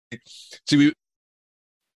See,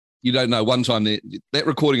 you don't know. One time there, that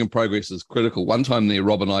recording in progress is critical. One time there,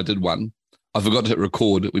 Rob and I did one. I forgot to hit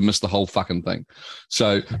record. We missed the whole fucking thing.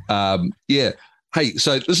 So, yeah. Hey,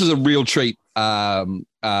 so this is a real treat. Our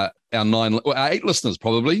 8 listeners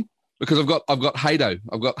probably, because I've got Haydo.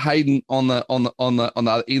 I've got Hayden on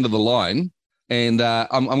the end of the line, and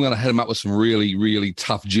I'm going to hit him up with some really, really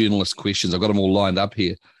tough journalist questions. I've got them all lined up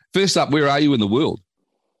here. First up, where are you in the world?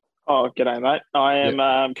 Oh, g'day, mate. I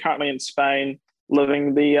am currently in Spain,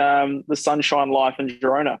 living the sunshine life in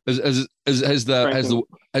Girona. Has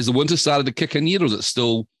the winter started to kick in yet, or is it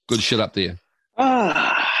still good shit up there?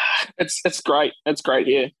 It's great. It's great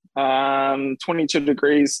here. 22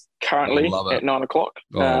 degrees currently at 9 o'clock.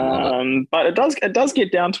 But it does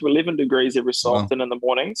get down to 11 degrees every so often in the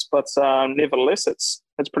mornings. But nevertheless, it's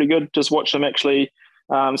pretty good. Just watched them actually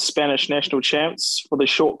Spanish national champs for the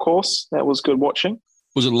short course. That was good watching.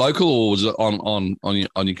 Was it local or was it on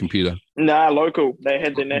your computer? Nah, local. They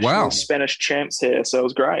had their national Spanish champs here, so it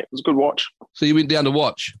was great. It was a good watch. So you went down to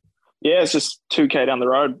watch? Yeah, it's just 2K down the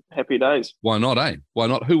road. Happy days. Why not, eh? Why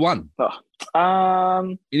not? Who won?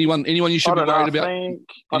 Anyone you should be worried about? I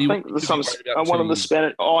think there's one of the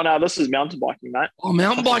Spanish. Oh, no, this is mountain biking, mate. Oh,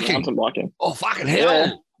 mountain biking. Mountain biking. Oh, fucking hell.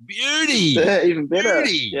 Yeah. Beauty. Yeah, even better.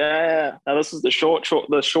 Beauty. Yeah. Now this is the short track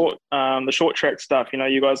stuff. You know,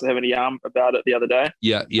 you guys were having a yarn about it the other day.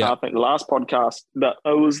 Yeah. I think the last podcast, but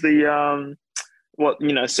it was the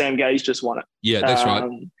Sam Gage just won it. Yeah, that's right.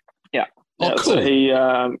 Yeah. Oh, cool. So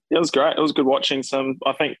it was great. It was good watching some.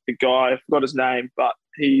 I think the guy, I forgot his name, but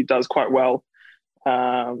he does quite well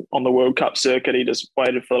on the World Cup circuit. He just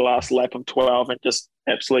waited for the last lap of 12 and just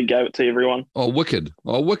absolutely gave it to everyone. Oh, wicked.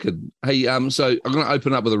 Hey, so I'm going to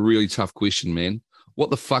open up with a really tough question, man. What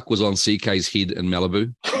the fuck was on CK's head in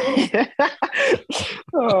Malibu?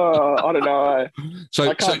 I don't know. So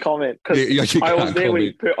I can't comment because I was there when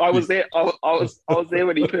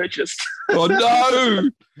he purchased. Oh no!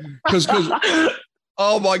 Because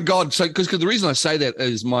oh my god! So because the reason I say that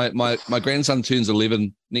is my grandson turns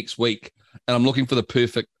 11 next week, and I'm looking for the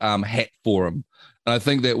perfect hat for him. And I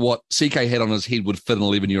think that what CK had on his head would fit an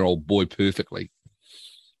 11-year-old boy perfectly.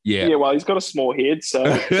 Yeah. Yeah, well, he's got a small head, so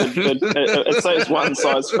it says one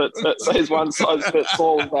size fits. It says one size fits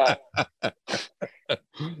all. But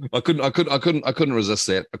I couldn't resist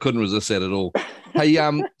that. I couldn't resist that at all. Hey,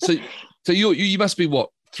 so you must be what,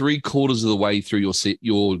 3/4 of the way through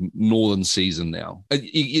your northern season now.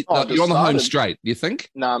 You're on the home straight. You think?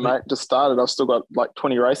 No, mate, just started. I've still got like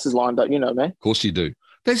 20 races lined up. You know me. Of course you do.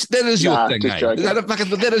 That is your thing, eh?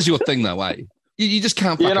 That is your thing, though, eh? You just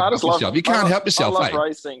can't fucking help yourself. You can't help yourself, I love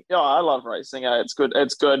racing. Yeah, I love racing. It's good.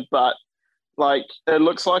 It's good, but like it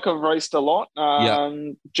looks like I've raced a lot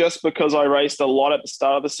just because I raced a lot at the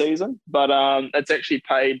start of the season. But it's actually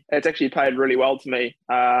paid really well to me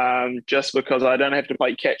just because I don't have to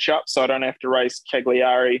play catch up, so I don't have to race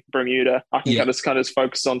Cagliari, Bermuda. I can kind of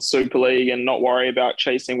focus on Super League and not worry about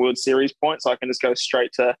chasing World Series points. I can just go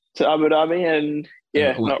straight to Abu Dhabi and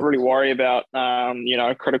not really worry about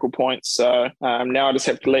critical points. So now I just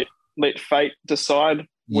have to let fate decide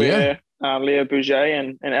where Leo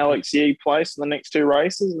Bouget and Alex Yee place in the next 2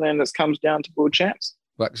 races, and then this comes down to World Champs.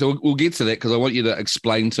 Right, so we'll get to that because I want you to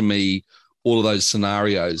explain to me all of those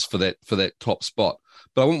scenarios for that top spot.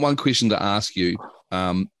 But I want one question to ask you: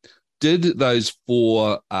 did those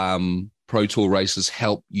 4 Pro Tour races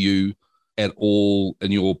help you at all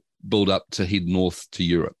in your build up to head north to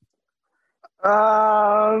Europe?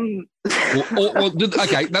 No,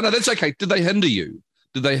 that's okay. Did they hinder you?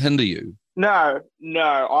 No.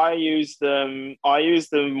 I use them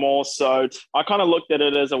more so. I kind of looked at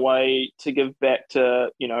it as a way to give back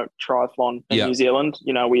to triathlon in New Zealand.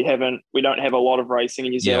 We don't have a lot of racing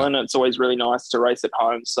in New Zealand. It's always really nice to race at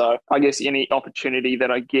home. So I guess any opportunity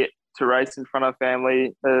that I get to race in front of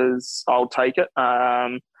family I'll take it.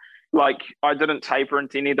 Like I didn't taper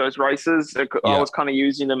into any of those races. I was kind of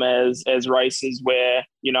using them as races where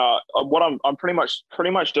what I'm pretty much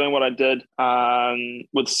doing what I did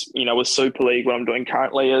with Super League. What I'm doing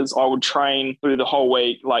currently is I would train through the whole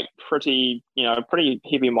week, like pretty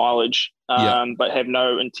heavy mileage, but have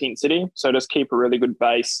no intensity. So just keep a really good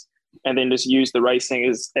base, and then just use the racing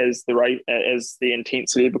as the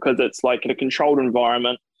intensity because it's like in a controlled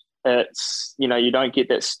environment. It's you don't get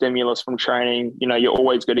that stimulus from training. You're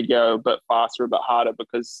always going to go a bit faster, a bit harder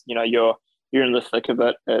because you're in the thick of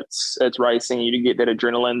it. It's racing. You get that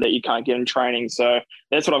adrenaline that you can't get in training. So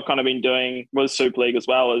that's what I've kind of been doing with Super League as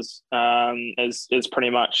well. Is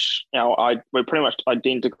pretty much we're pretty much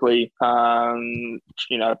identically the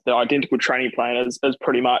identical training plan is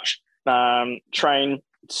pretty much train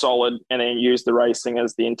solid, and then use the racing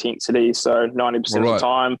as the intensity. So 90% of the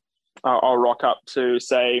time, I'll rock up to,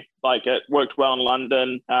 say, like, it worked well in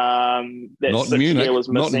London. That not Munich. Was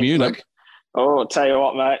missing, not Munich. I'll tell you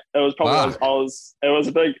what, mate. It was probably it was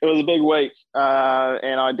a big week,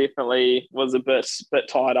 and I definitely was a bit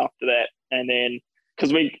tired after that. And then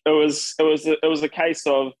because it was a case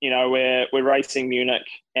of, you know, we're racing Munich,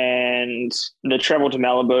 and the travel to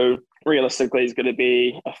Malibu realistically is going to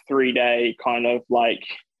be a 3-day kind of like,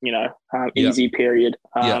 you know, easy period.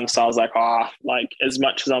 So I was like, like, as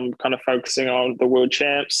much as I'm kind of focusing on the world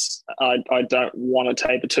champs, I don't want to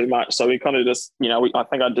taper too much. So we kind of just, you know, I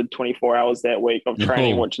think I did 24 hours that week of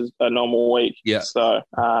training, which is a normal week. Yeah. So,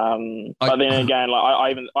 but then again,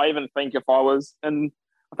 like I even think if I was in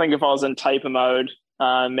taper mode,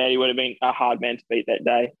 Matty would have been a hard man to beat that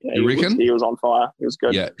day. You reckon? He was on fire. He was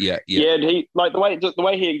good. Yeah. He, like, the way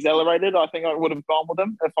he accelerated, I think I would have gone with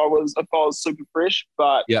him if I was super fresh.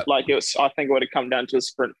 But like, I think it would have come down to a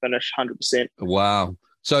sprint finish, 100%. Wow.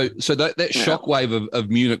 So that shockwave of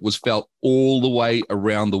Munich was felt all the way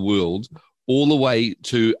around the world, all the way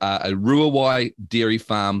to a Ruawai dairy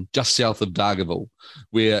farm just south of Dargaville,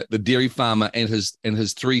 where the dairy farmer and his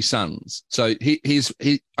 3 sons. So I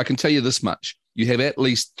can tell you this much. You have at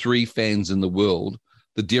least 3 fans in the world.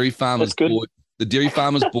 The dairy farmers, the dairy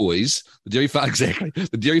farmers boys, exactly.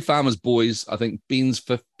 The dairy farmers boys. I think Ben's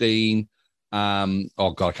 15. I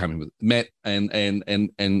can't remember. Matt and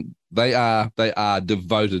they are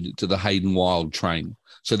devoted to the Hayden Wild train.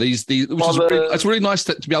 So it's really nice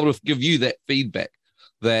to be able to give you that feedback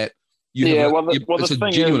that you have. It's a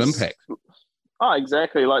genuine impact. Oh,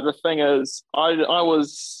 exactly. Like, the thing is,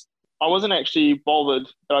 I wasn't actually bothered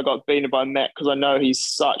that I got beaten by Matt, because I know he's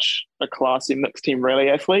such a classy mixed team rally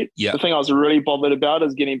athlete. Yeah. The thing I was really bothered about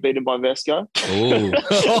is getting beaten by Vasco. Oh.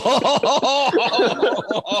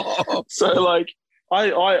 So, like, I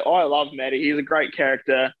love Matty. He's a great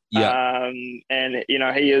character. Yeah. And, you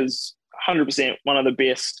know, he is 100% one of the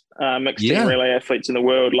best mixed team relay athletes in the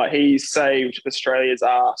world. Like, he saved Australia's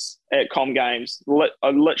ass at Com Games.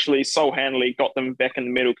 Literally handily got them back in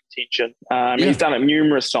the medal contention. He's done it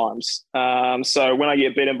numerous times. So when I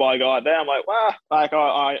get beaten by a guy like that, I'm like, wow,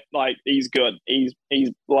 like, he's good. He's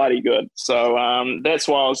bloody good. So that's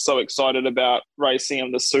why I was so excited about racing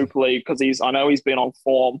him the Super League, because I know he's been on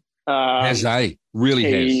form. Really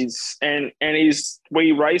has. And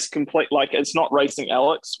we race like, it's not racing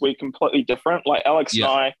Alex. We're completely different. Like, Alex and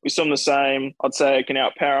I, we swim the same. I'd say I can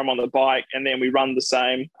outpower him on the bike, and then we run the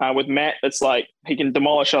same. With Matt, it's like he can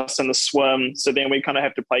demolish us in the swim. So then we kind of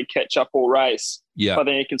have to play catch up or race. Yeah. But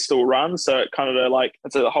then he can still run. So it kind of like,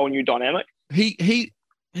 it's a whole new dynamic.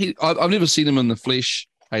 I've never seen him in the flesh,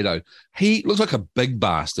 Haydo. He looks like a big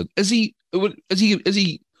bastard. Is he?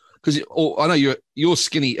 Because I know you're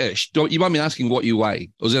skinny-ish. You mind me asking what you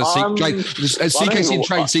weigh? Or is that a CKC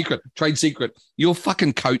trade secret? Trade secret. You're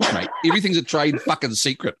fucking coach, mate. Everything's a trade fucking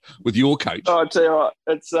secret with your coach. Oh, I tell you what,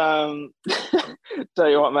 it's tell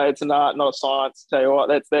you what, mate. It's an art, not a science. Tell you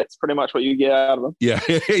what, that's pretty much what you get out of them. Yeah,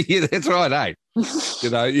 yeah, that's right, eh? You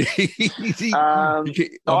know, I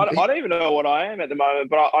don't even know what I am at the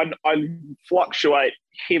moment, but I fluctuate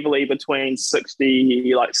heavily between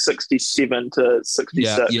 67 to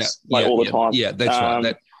 66, all the time. Yeah, that's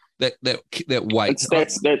right. That weight.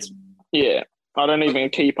 That's yeah. I don't even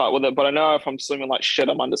keep up with it, but I know if I'm swimming like shit,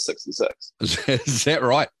 I'm under 66. Is that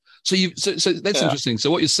right? So that's interesting. So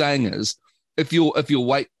what you're saying is, if your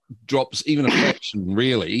weight drops even a fraction,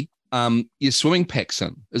 really, your swimming packs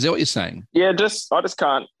in. Is that what you're saying? Yeah, I just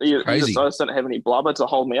can't. I just don't have any blubber to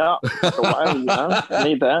hold me up. Like a whale, you know? I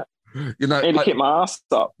need that. You know, I need to keep my ass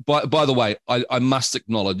up. By the way, I must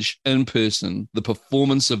acknowledge in person the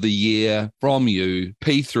performance of the year from you,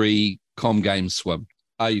 P3 Com Games swim.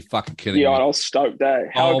 Are you fucking kidding me? Yeah, I was stoked, eh?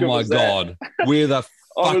 How good was God. Where the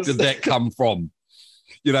fuck did that come from?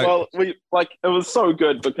 You know, well, it was so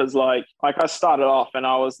good because like I started off and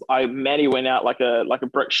Matty went out like a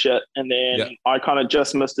brick shit, and then I kind of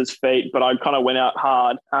just missed his feet, but I kind of went out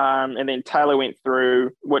hard. And then Taylor went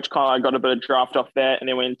through, which kind of got a bit of draft off that. And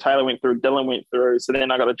then when Taylor went through, Dylan went through. So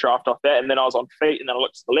then I got a draft off that, and then I was on feet, and then I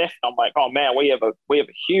looked to the left, and I'm like, oh man, we have a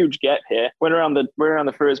huge gap here. Went around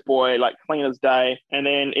the first buoy like clean as day, and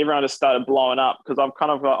then everyone just started blowing up because I've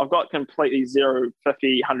got completely 0,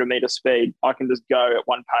 50, 100 meter speed. I can just go at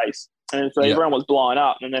one pace. And so everyone was blowing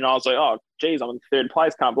up. And then I was like, oh, geez, I'm in third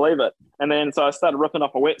place. Can't believe it. And then so I started ripping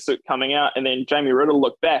off a wetsuit coming out. And then Jamie Riddle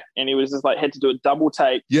looked back and he was just like, had to do a double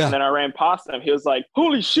take. Yeah. And then I ran past him. He was like,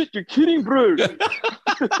 holy shit, you're kidding, bro.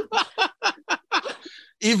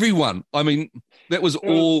 Everyone. I mean, that was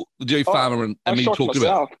all the Jerry Farmer and me talked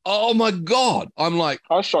about. Oh, my God. I'm like.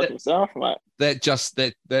 I was shocked myself, mate.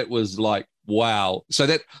 that was like, wow. So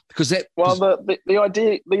that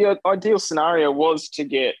the ideal scenario was to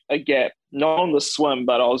get a gap, not on the swim,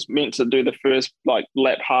 but I was meant to do the first like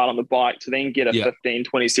lap hard on the bike to then get a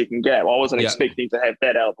 15-20 second gap. I wasn't expecting to have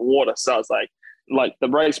that out of the water, so I was like the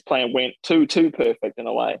race plan went too perfect in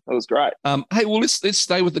a way. It was great. Hey, well, let's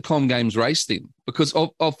stay with the Com Games race then, because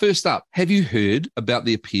first up, have you heard about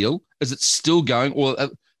the appeal? Is it still going, or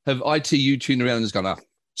have ITU tuned around and just gone,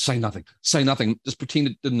 say nothing, just pretend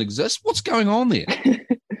it didn't exist? What's going on there?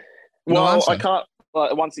 Well, I can't.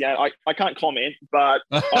 Once again, I can't comment, but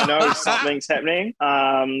I know something's happening.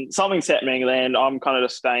 Something's happening, and I'm kind of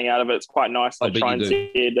just staying out of it. It's quite nice. Like trying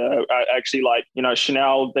to actually, like, you know,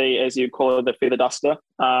 Chanel, as you call her, the feather duster.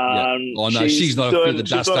 Oh no, she's not a feather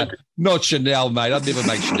duster. Not Chanel, mate. I'd never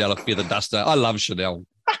make Chanel a feather duster. I love Chanel.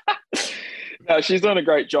 No, she's doing a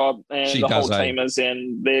great job, and the whole team is,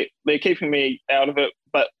 and they're keeping me out of it,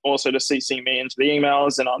 but also to CC me into the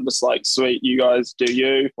emails, and I'm just like, sweet, you guys do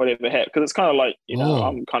you, whatever happens, because it's kind of like, you know,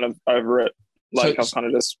 I'm kind of over it. Like, I'm kind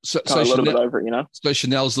of just a little bit over it, you know. So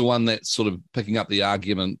Chanel's the one that's sort of picking up the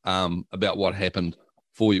argument about what happened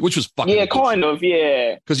for you, which was fucking kind of,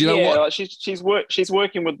 because you know what, like she's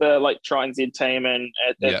working with the like Try and Z team, and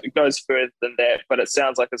it goes further than that, but it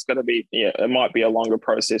sounds like it's going to be it might be a longer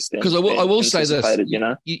process than, because I will say this, you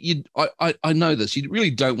know, I know this, you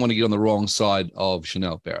really don't want to get on the wrong side of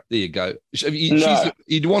Chanel Barrett. There you go.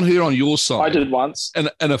 You'd want her on your side. I did once,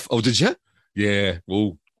 and if did you? Yeah,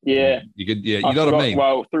 well, yeah, you could, you know what I mean.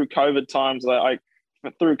 Well, through COVID times, I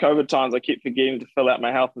kept forgetting to fill out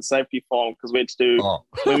my health and safety form, because we had to do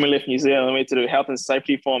when we left New Zealand, we had to do health and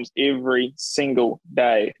safety forms every single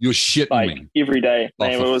day. You're shitting me. Every day.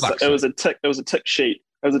 And it was a tick sheet.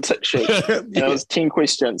 It was a tick sheet. And it was 10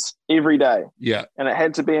 questions every day. Yeah. And it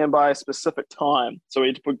had to be in by a specific time. So we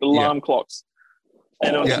had to put alarm clocks.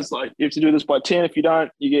 And it was just like, you have to do this by 10. If you don't,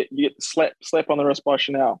 you get the slap on the wrist by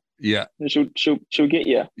Chanel. Yeah. And she'll get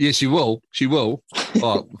you. Yeah, she will. She will.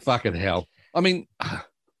 Oh, fucking hell. I mean,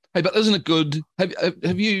 hey, but isn't it good?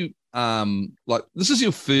 Have you like, this is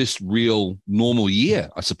your first real normal year,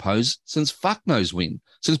 I suppose, since fuck knows when.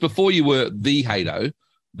 Since before you were the Hato,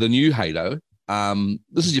 the new Hato.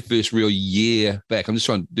 This is your first real year back. I'm just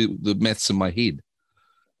trying to do the maths in my head.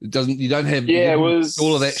 You don't have it was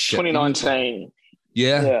all of that shit. 2019.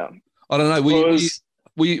 Yeah. I don't know.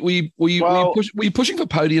 Were you pushing for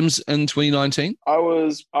podiums in 2019? I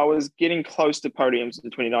was getting close to podiums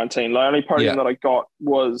in 2019. The only podium that I got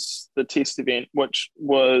was the test event, which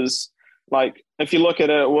was like, if you look at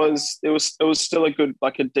it, it was still a good,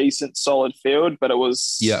 like a decent solid field, but it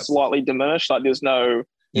was slightly diminished. Like there's no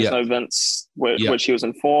Vince, which he was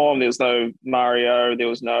informed. There was no Mario. There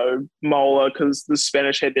was no Mola, because the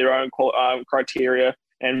Spanish had their own criteria.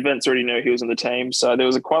 And Vince already knew he was in the team. So there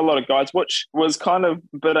was quite a lot of guys, which was kind of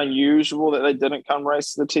a bit unusual that they didn't come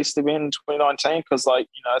race the test event in 2019, because, like,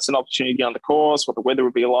 you know, it's an opportunity to get on the course, what the weather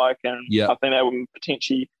would be like. And I think that would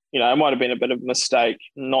potentially, you know, it might have been a bit of a mistake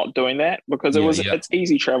not doing that, because it's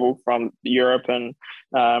easy travel from Europe. And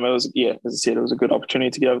it was, as I said, it was a good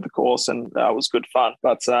opportunity to get over the course, and it was good fun.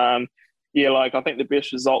 But like, I think the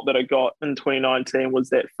best result that I got in 2019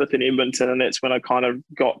 was that fifth in Edmonton, and that's when I kind of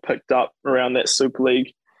got picked up around that Super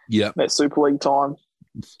League time.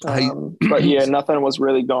 But nothing was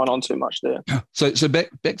really going on too much there. So back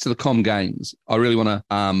to the Com Games, I really want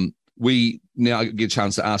to we now get a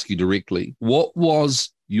chance to ask you directly, what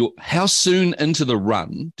was how soon into the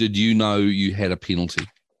run did you know you had a penalty?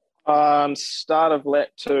 Start of lap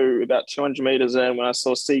 2, about 200 meters in, when I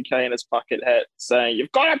saw CK in his bucket hat saying,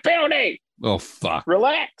 "You've got a penalty." Oh fuck!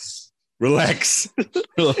 Relax.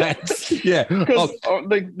 Yeah, because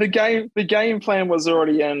the game plan was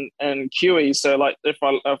already in QE. So like, if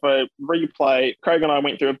I replay, Craig and I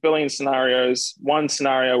went through a billion scenarios. One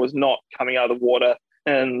scenario was not coming out of the water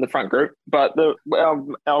in the front group, but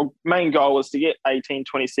our main goal was to get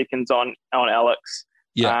 18-20 seconds on Alex.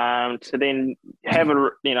 To then have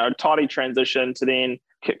a tidy transition to then,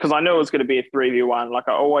 because I knew it was going to be a 3v1. Like,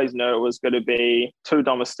 I always knew it was going to be 2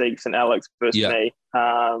 domestiques and Alex versus me.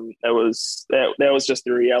 That was just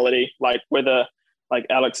the reality. Like, whether like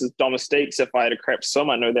Alex's domestiques, if I had a crap swim,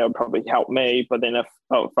 I knew they would probably help me. But then if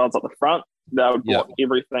I was at the front, they would block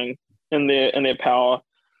everything in their power.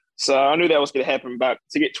 So I knew that was going to happen, but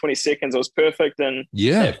to get 20 seconds, it was perfect. And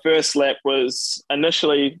that first lap was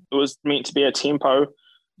initially, it was meant to be a tempo,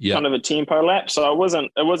 kind of a tempo lap. So it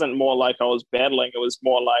wasn't more like I was battling. It was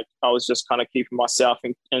more like I was just kind of keeping myself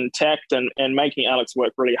intact and making Alex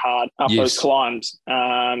work really hard up those climbs.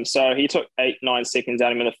 So he took 8-9 seconds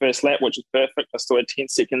out of him in the first lap, which was perfect. I still had 10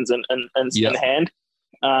 seconds in hand.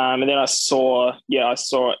 And then I saw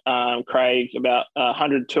Craig about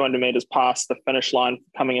 100, 200 meters past the finish line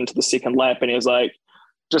coming into the second lap. And he was like,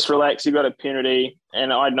 just relax, you got a penalty.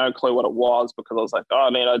 And I had no clue what it was because I was like, oh,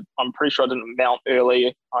 man, I'm pretty sure I didn't mount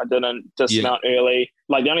early. I didn't dismount early.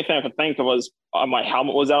 Like, the only thing I could think of was my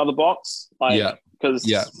helmet was out of the box. Because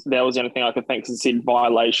that was the only thing I could think because it said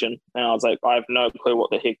violation. And I was like, I have no clue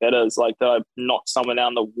what the heck that is. Like, did I knock someone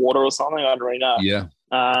down the water or something? I don't really know. Yeah.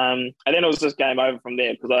 And then it was just game over from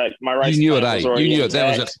there because my race. You knew it, eh? You knew it.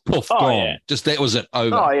 That was it. Poof, gone. Yeah. Just that was it.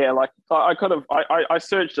 Over. Oh yeah, like I could have. I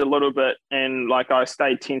searched a little bit and like I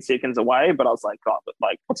stayed 10 seconds away, but I was like, God, but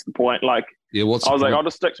like, what's the point? Like, yeah, what's I was the like, point? I'll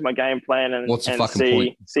just stick to my game plan and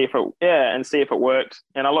point? see if it worked.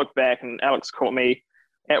 And I looked back and Alex caught me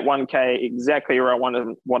at 1K exactly where I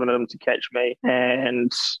wanted him to catch me.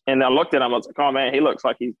 And I looked at him, I was like, oh man, he looks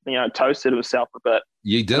like he toasted himself a bit.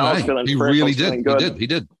 You did, eh? He really did. He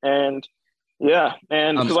did. And yeah,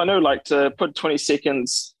 and because I know like to put 20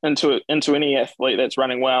 seconds into any athlete that's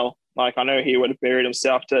running well, like I know he would have buried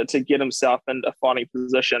himself to get himself into a fighting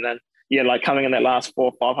position. And yeah, like coming in that last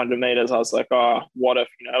 400 or 500 meters, I was like, oh, what if,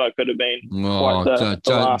 that could have been quite the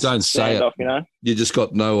last don't say it. off, You just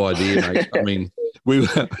got no idea, mate. I mean,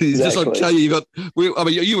 just I'll tell you,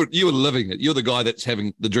 you were living it. You're the guy that's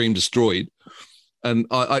having the dream destroyed. And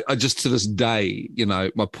I just, to this day,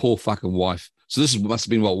 my poor fucking wife. So this must have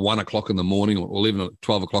been 1 o'clock in the morning or 11 or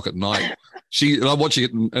 12 o'clock at night. And I'm watching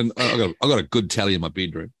it, and I got a good telly in my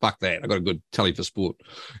bedroom. Fuck that. I got a good telly for sport.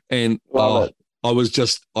 And I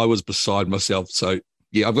was beside myself. So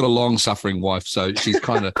yeah, I've got a long-suffering wife, so she's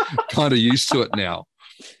kind of used to it now.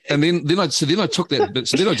 And then I took that bit.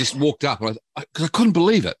 So then I just walked up, and because I couldn't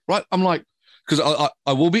believe it. Right, I'm like, because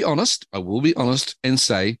I will be honest and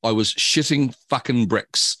say I was shitting fucking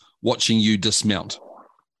bricks watching you dismount.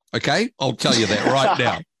 Okay, I'll tell you that right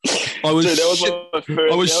now. I was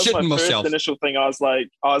shitting myself. First initial thing, I was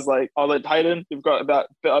like, oh, Hayden, you've got about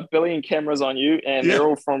a billion cameras on you, and they're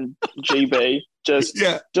all from GB.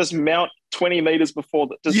 Just mount 20 meters before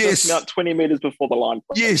just mount 20 meters before the line.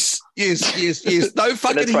 Yes. No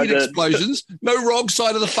fucking heat explosions. No wrong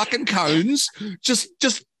side of the fucking cones. Just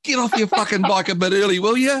get off your fucking bike a bit early,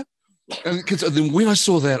 will you? And then when I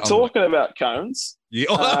saw that, talking about cones.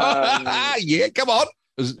 Yeah, yeah. Come on.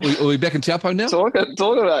 Are we back in Taupo now? Talking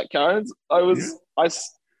about cones.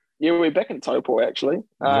 We're back in Taupo actually.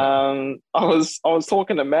 I was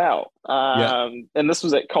talking to Mel, and this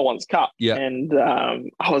was at Collins Cup. Yeah. And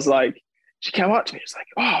I was like, she came up to me. She's like,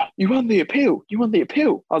 "Oh, you won the appeal.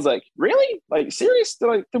 I was like, "Really? Like, serious?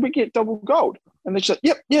 Did we get double gold?" And then she's like,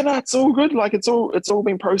 "Yep, yeah, no, it's all good. Like, it's all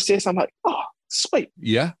been processed." I'm like, "Oh, sweet.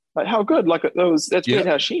 Yeah. Like, how good? Like, that's weird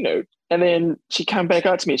how she knew." And then she came back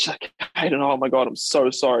up to me. She's like, "Hayden, oh my God, I'm so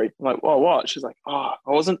sorry." I'm like, "Oh, what?" She's like, "Oh, I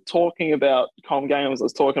wasn't talking about Com Games. I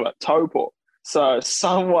was talking about Taupo." So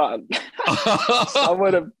someone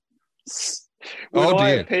have. When I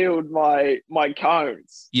appealed my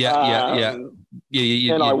cones, yeah,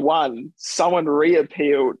 and I won. Someone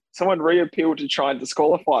reappealed to try and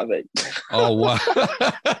disqualify me. Oh wow!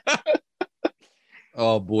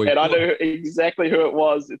 Oh boy! And I knew exactly who it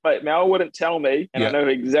was. But Mel wouldn't tell me, and I know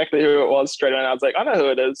exactly who it was straight away. And I was like, "I know who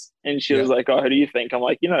it is." And she was like, "Oh, who do you think?" I'm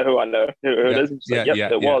like, "You know who I know who it is." And she's like,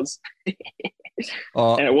 "Yep, it was."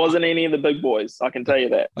 And it wasn't any of the big boys. I can tell you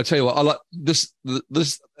that. I tell you what, I like this.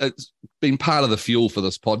 It's been part of the fuel for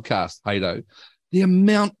this podcast, Haydo. The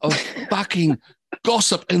amount of fucking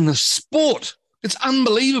gossip in the sport. It's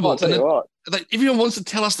unbelievable. I'll tell you what. Everyone wants to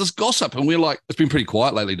tell us this gossip, and we're like, it's been pretty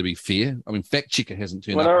quiet lately, to be fair. I mean, Fact Checker hasn't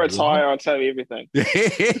turned up. When I retire, I'll tell you everything.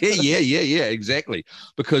 Yeah, exactly.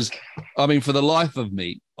 Because, I mean, for the life of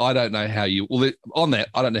me, I don't know how you, I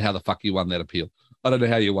don't know how the fuck you won that appeal. I don't know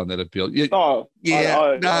how you won that appeal. I don't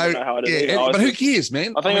know how it is. But who cares,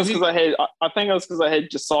 man? I think it was because I had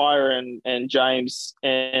Josiah and James,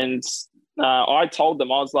 and I told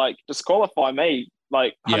them, I was like, disqualify me.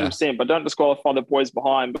 Like 100%, but don't disqualify the boys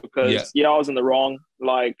behind because I was in the wrong.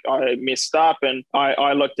 Like I messed up, and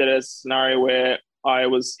I looked at a scenario where I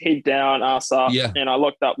was head down, ass up, and I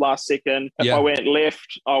looked up last second. If I went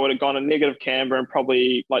left, I would have gone a negative camber and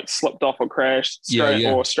probably like slipped off or crashed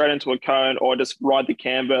straight into a cone or just ride the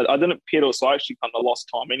camber. I didn't pedal, so I actually kind of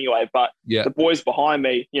lost time anyway. But the boys behind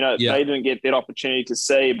me, they didn't get that opportunity to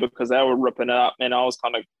see because they were ripping it up, and I was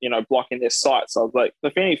kind of, blocking their sight. So I was like,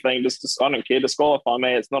 if anything, just I don't care, disqualify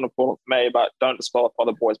me. It's not important for me, but don't disqualify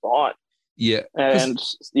the boys behind. Yeah, and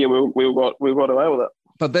we got away with it.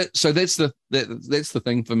 But that's the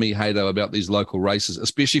thing for me, Haydo, about these local races,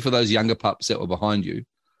 especially for those younger pups that were behind you.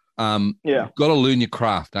 You've got to learn your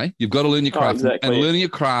craft, eh? You've got to learn your craft, exactly. And learning your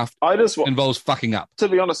craft involves fucking up. To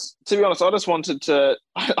be honest, I just wanted to.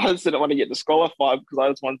 I just didn't want to get disqualified because I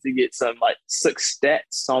just wanted to get some like 6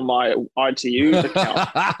 stats on my ITU account.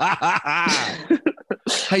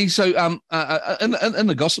 Hey, so in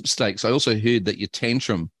the gossip stakes, I also heard that your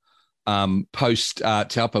tantrum post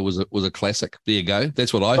Taupo was a classic. There you go.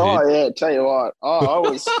 That's what I heard. Oh yeah, tell you what. I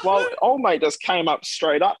was old mate just came up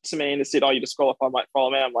straight up to me and said, "Oh, you disqualified, mate.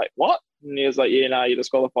 Follow me." I'm like, "What?" And he was like, "Yeah, no, you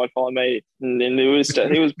disqualified. Follow me." And then he was a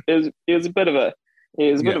bit of a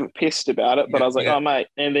pest about it, but I was like, "Oh, mate."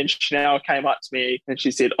 And then Chanel came up to me and she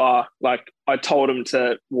said, "Oh, like I told him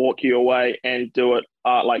to walk you away and do it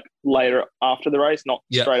like later after the race, not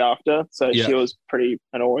straight after." So she was pretty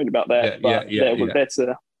annoyed about that.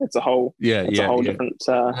 That's a whole different thing.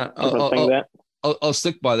 That I'll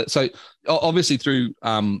stick by that. So obviously through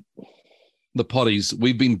the potties,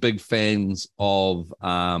 we've been big fans of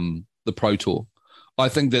the Pro Tour. I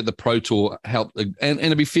think that the Pro Tour helped, and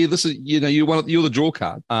to be fair, this is you're the draw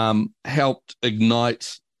card. Helped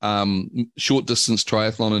ignite short distance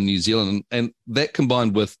triathlon in New Zealand, and that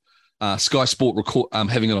combined with Sky Sport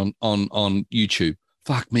having it on YouTube.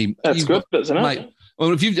 Fuck me, that's good, isn't it, mate?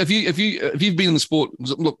 Well, if you've been in the sport,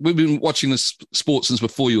 look, we've been watching this sport since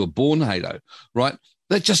before you were born, Hato, right?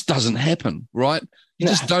 That just doesn't happen, right? You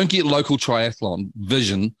just don't get local triathlon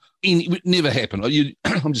vision. It would never happen.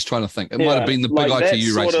 I'm just trying to think. It might have been the big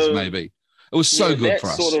ITU races, maybe. It was so good for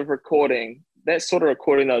us. That sort of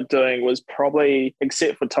recording they were doing was probably,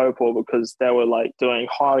 except for Taupo, because they were like doing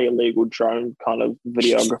highly illegal drone kind of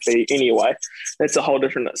videography anyway. That's a whole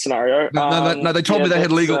different scenario. No, they told me they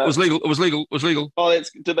had legal. It was legal. Oh,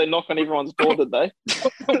 did they knock on everyone's door, did they?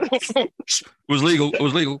 It was legal.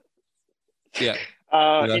 Yeah.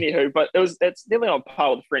 Anywho, but it's nearly on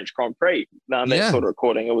par with the French Grand Prix. That sort of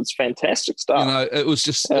recording, it was fantastic stuff. It was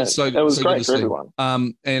just it was so great for everyone.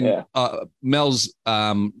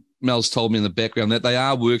 Mel's told me in the background that they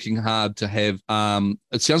are working hard to have.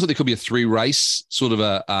 It sounds like there could be a 3-race sort of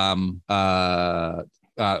a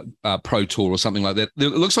Pro Tour or something like that. It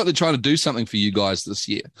looks like they're trying to do something for you guys this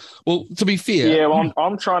year. Well, to be fair,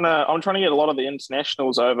 I'm trying to get a lot of the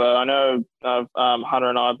internationals over. I know Hunter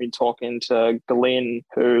and I have been talking to Glenn,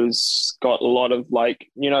 who's got a lot of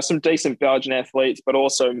some decent Belgian athletes, but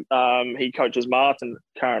also he coaches Martin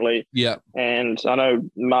currently. Yeah, and I know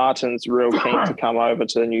Martin's real keen to come over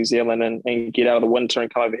to New Zealand and get out of the winter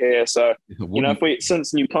and come over here. So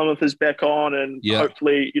since New Plymouth is back on and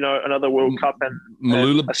hopefully another World Cup and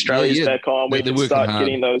Australia's back on, we can start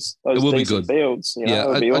getting those decent fields.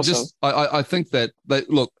 It'll be awesome. I think that they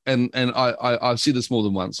look, and I've said this more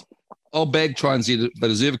than once. I'll bag Try and Z. They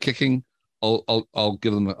deserve a kicking. I'll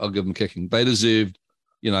give them kicking. They deserved,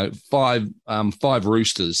 5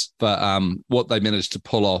 roosters for what they managed to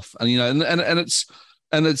pull off. And it's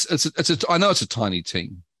I know it's a tiny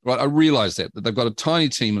team, right? I realize that they've got a tiny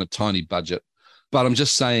team and a tiny budget, but I'm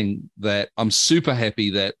just saying that I'm super happy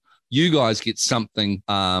that you guys get something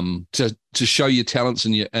to show your talents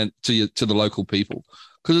and to the local people,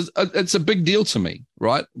 because it's a big deal to me,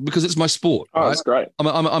 right? Because it's my sport. Oh, right? That's great.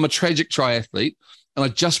 I'm a tragic triathlete, and I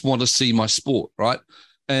just want to see my sport, right?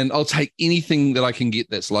 And I'll take anything that I can get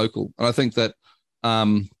that's local. And I think that,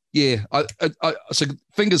 so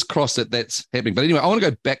fingers crossed that that's happening. But anyway, I want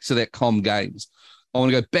to go back to that Com Games. I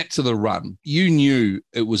want to go back to the run. You knew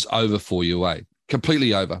it was over for you, eh?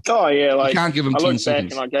 Completely over. Oh yeah, you can't give him 10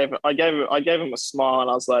 seconds. I gave him a smile,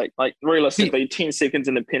 and I was like realistically, 10 seconds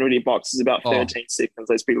in the penalty box is about 13 seconds.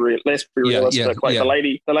 Let's be realistic.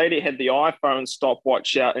 The lady had the iPhone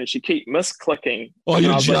stopwatch out, and she kept misclicking. Oh,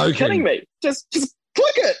 you're joking! Like, kidding me? Just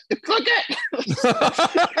click it.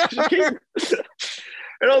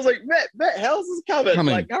 And I was like, Matt, how's this coming?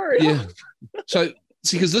 Like, hurry up. So.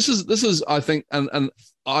 See, because this is I think, and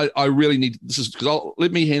I really need this is because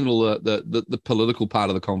let me handle the political part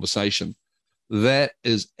of the conversation. That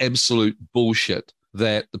is absolute bullshit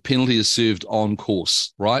that the penalty is served on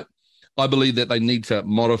course, right? I believe that they need to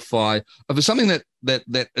modify if it's something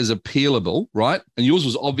that is appealable, right? And yours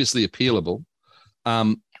was obviously appealable.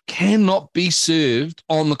 Cannot be served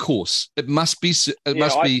on the course. It must be. Then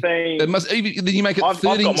you make it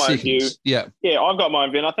 13 seconds. Yeah, I've got my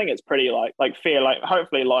own view. And I think it's pretty fair.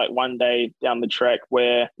 Hopefully, one day down the track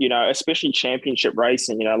where especially championship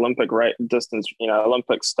racing, Olympic distance,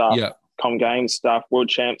 Olympic stuff. Yeah. Com Games stuff, World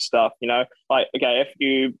Champ stuff, if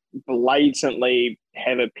you blatantly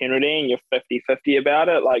have a penalty and you're 50-50 about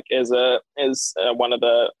it, as one of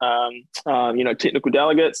the technical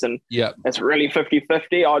delegates, and it's really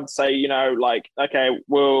 50-50, I'd say, okay,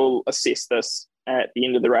 we'll assess this at the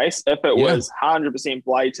end of the race. If it was 100%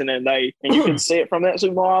 blatant and you could see it from that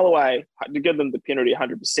mile away, to give them the penalty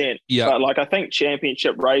 100%. Yeah. But like I think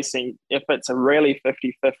championship racing, if it's a really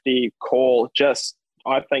 50-50 call,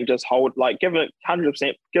 I think just hold, like, give it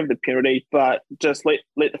 100%, give the penalty, but just let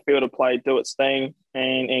the field of play do its thing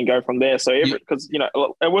and go from there. So because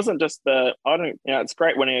it wasn't just it's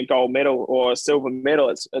great winning a gold medal or a silver medal.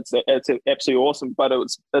 It's absolutely awesome, but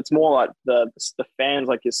it's more like the fans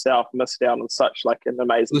like yourself missed out on such like an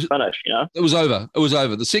amazing finish. It was over.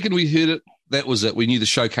 The second we heard it, that was it. We knew the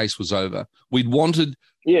showcase was over. We'd wanted.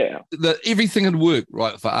 Yeah. Everything had worked,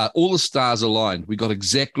 right? For all the stars aligned. We got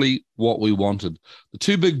exactly what we wanted. The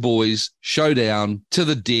two big boys, showdown to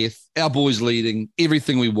the death, our boys leading,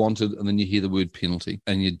 everything we wanted, and then you hear the word penalty,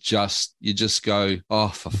 and you just go, oh,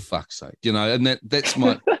 for fuck's sake, and that's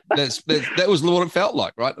my that was what it felt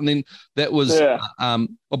like, right? And then that was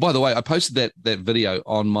by the way, I posted that video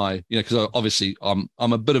on my, because obviously I'm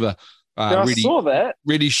a bit of a I saw that.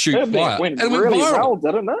 Really shoot fire. It went really well,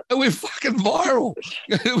 didn't it? It went fucking viral.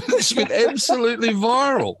 It went absolutely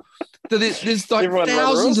viral. There's like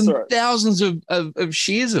thousands and thousands of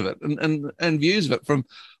shares of it and views of it from.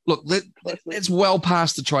 Look, that's well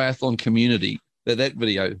past the triathlon community that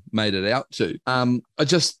video made it out to. I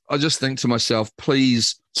just think to myself,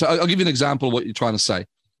 please. So I'll give you an example of what you're trying to say.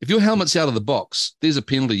 If your helmet's out of the box, there's a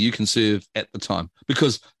penalty you can serve at the time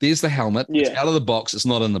because there's the helmet. Yeah. It's out of the box. It's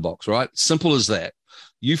not in the box, right? Simple as that.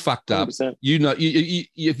 You fucked up. 100%.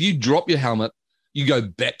 If you drop your helmet, you go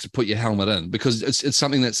back to put your helmet in because it's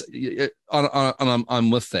something that's. I'm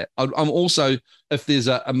with that. I'm also, if there's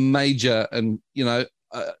a major and because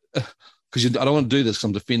I don't want to do this because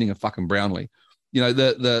I'm defending a fucking Brownlee.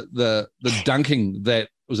 The dunking that.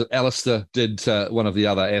 Was it Alistair did to one of the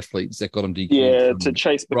other athletes that got him DQ'd? Yeah, to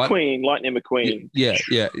Chase McQueen, right? Lightning McQueen. Yeah.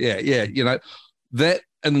 That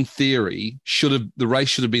in theory the race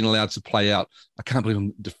should have been allowed to play out. I can't believe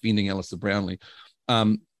I'm defending Alistair Brownlee,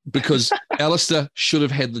 because Alistair should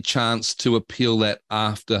have had the chance to appeal that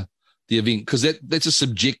after the event because that's a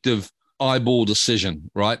subjective eyeball decision,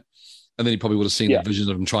 right? And then he probably would have seen the vision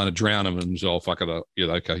of him trying to drown him and oh fuck it,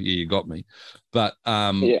 okay, you got me, but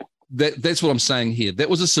That's what I'm saying here. That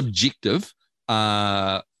was a subjective,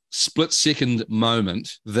 split-second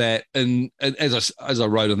moment that, as I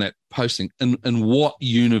wrote in that posting, in what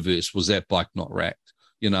universe was that bike not racked?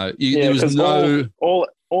 There was no.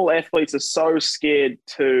 All athletes are so scared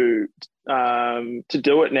to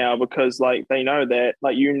do it now because like they know that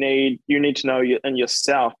like you need to know in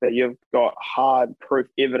yourself that you've got hard proof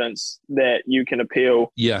evidence that you can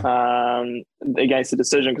appeal against the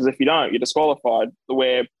decision, because if you don't, you're disqualified.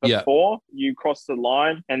 Where before you cross the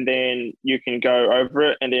line and then you can go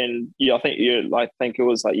over it, and then I think it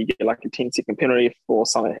was like you get like a 10-second penalty or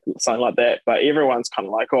something like that. But everyone's kind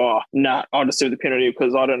of like, oh nah, I'll just do the penalty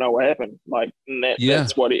because I don't know what happened. Like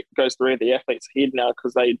that's what it goes through the athlete's head now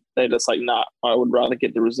because they just like, nah, I would rather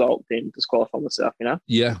get the result than disqualify myself.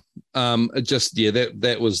 Yeah.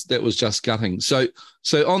 That was just gutting. So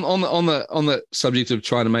on the subject of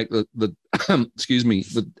trying to make the excuse me,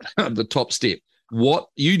 the top step,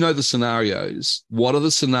 the scenarios, what are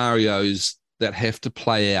the scenarios that have to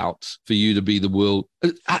play out for you to be the world?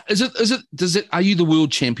 Are you the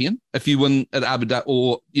world champion if you win at Abu Dhabi,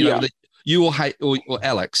 or you or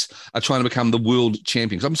Alex are trying to become the world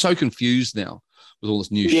champions? I'm so confused now with all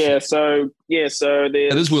this new shit. So there's it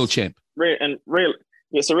is world champ.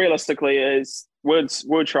 So realistically is World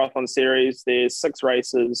Triathlon Series, there's 6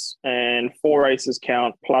 races and 4 races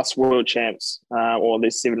count plus world champs, or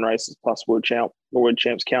there's 7 races plus world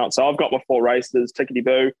champs count. So I've got my 4 races,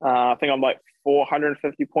 tickety-boo. I think I'm like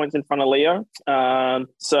 450 points in front of Leo.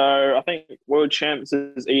 So I think world champs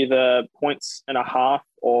is either points and a half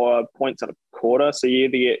or points and a quarter. So you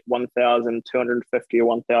either get 1,250 or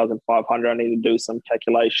 1,500. I need to do some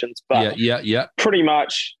calculations. But pretty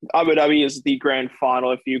much Abu Dhabi is the grand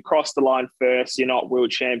final. If you cross the line first, you're not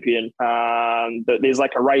world champion. There's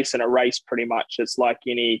like a race and a race pretty much. It's like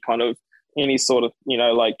any sort of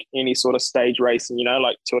stage racing,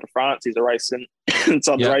 like Tour de France is a race, and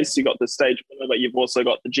inside the race you got the stage winner, but you've also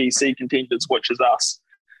got the GC contenders, which is us.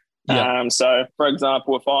 So for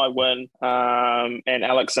example, if I win and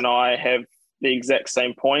Alex and I have the exact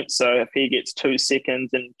same points, so if he gets 2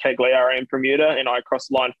 seconds in Cagliari and Bermuda and I cross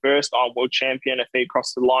the line first, I'm world champion. If he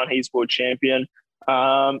crosses the line, he's world champion.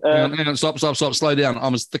 Hang on, stop, slow down.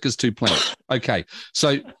 I'm as thick as 2 planks. Okay,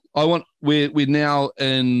 so we're now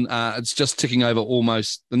in it's just ticking over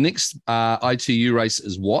almost. The next ITU race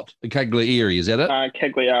is what? Cagliari, is that it?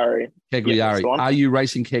 Cagliari. Yeah, are you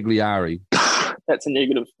racing Cagliari? That's a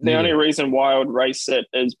negative. The only reason why I would race it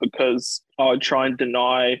is because I would try and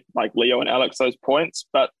deny like Leo and Alex those points.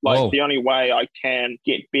 But like the only way I can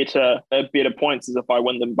get better points is if I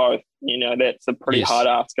win them both. That's a pretty hard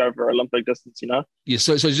ask over Olympic distance. Yeah.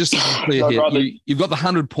 So just to be clear here, you've got the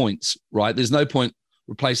 100 points, right? There's no point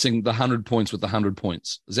replacing the 100 points with the 100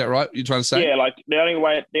 points. Is that right? You're trying to say? Yeah, like the only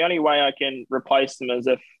way I can replace them is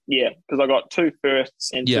because I got 2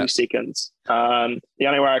 firsts and 2 seconds. The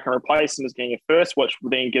only way I can replace them is getting a first, which will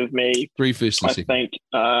then give me 3 firsts and second. I think,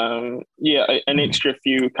 an extra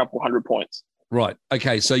couple hundred points. Right.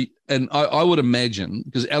 Okay. So, and I would imagine,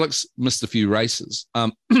 because Alex missed a few races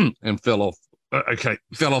and fell off.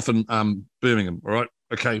 Fell off in Birmingham. All right.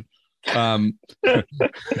 Okay.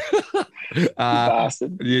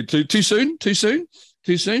 Bastard. Yeah, too soon.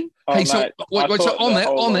 Oh, Hey, so mate, wait, so on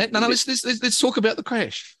that, no, let's talk about the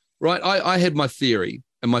crash. Right, I had my theory,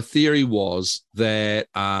 and my theory was that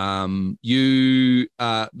the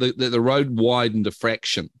road widened a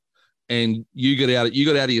fraction, and you got out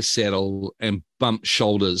of your saddle and bumped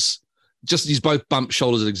shoulders. You both bumped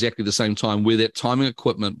shoulders at exactly the same time, where that timing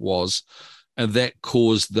equipment was. And that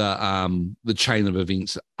caused the chain of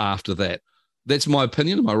events after that. That's my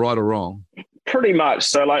opinion. Am I right or wrong? Pretty much.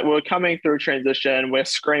 So, like, we're coming through transition. We're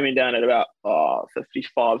screaming down at about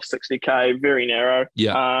 55, 60K, very narrow.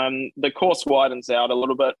 Yeah. The course widens out a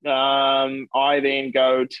little bit. I then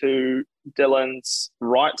go to Dylan's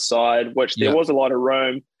right side, which there was a lot of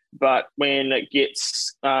room. But when it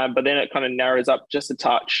gets, but then it kind of narrows up just a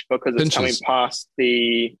touch because it's coming past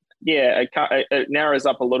the... Yeah, it narrows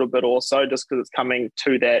up a little bit also just because it's coming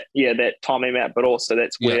to that timing map, but also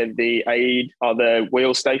that's where the aid or the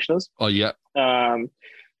wheel station is. Oh, yeah. And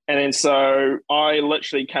then so I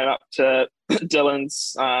literally came up to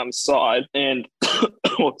Dylan's side and,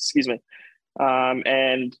 excuse me,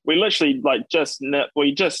 and we literally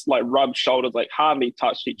rubbed shoulders, like hardly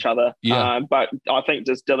touched each other. Yeah. But I think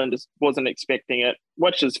Dylan just wasn't expecting it,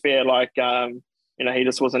 which is fair. Like, he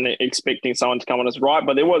just wasn't expecting someone to come on his right,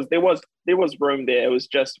 but there was room there. It was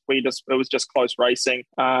just close racing.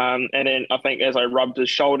 And then I think as I rubbed his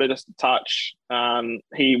shoulder just a touch,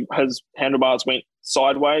 his handlebars went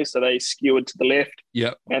sideways, so they skewered to the left.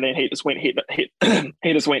 Yeah. And then he just went head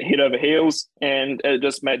over heels, and it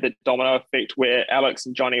just made the domino effect where Alex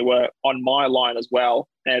and Johnny were on my line as well,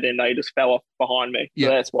 and then they just fell off behind me. Yeah.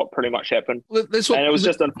 So that's what pretty much happened. And it was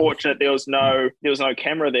just unfortunate there was no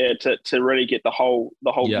camera there to really get the whole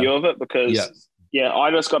view of it, because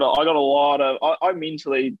I got a lot of I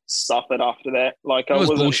mentally suffered after that. Like, it was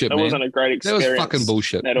bullshit. It wasn't a great experience. That was fucking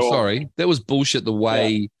bullshit. Sorry, that was bullshit. The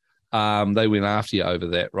way they went after you over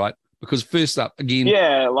that, right? Because first up, again,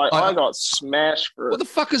 I got smashed for it. What the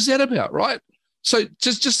fuck is that about, right? So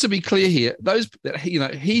just to be clear here,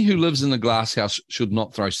 he who lives in the glass house should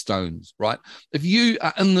not throw stones, right? If you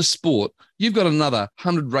are in the sport, you've got another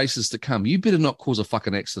 100 races to come. You better not cause a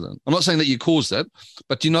fucking accident. I'm not saying that you caused it,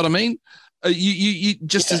 but do you know what I mean? You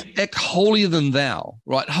just act holier than thou,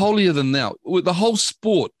 right? Holier than thou. With the whole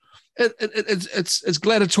sport, it's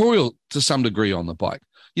gladiatorial to some degree on the bike.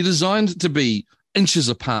 You're designed to be inches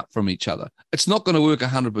apart from each other. It's not going to work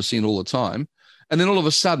 100% all the time. And then all of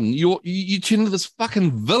a sudden, you turn into this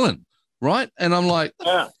fucking villain, right? And I'm like,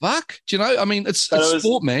 fuck? Do you know? I mean, it's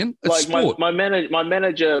sport, man. It's like sport. My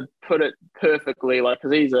manager put it perfectly, like,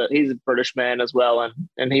 because he's a British man as well,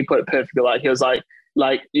 and he put it perfectly. Like, he was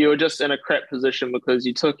like you were just in a crap position because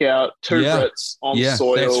you took out two Brits on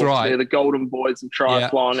soil. That's right. They're the golden boys of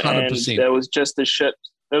triathlon, and there was just a shit.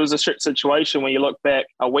 There was a shit situation when you look back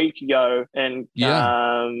a week ago, and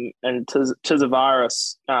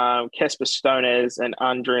Tisavaris, Casper Stonez, and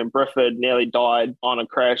Andre Brifford nearly died on a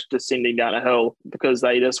crash descending down a hill because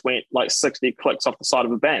they just went like 60 clicks off the side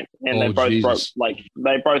of a bank, and they both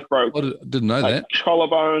broke. I didn't know that.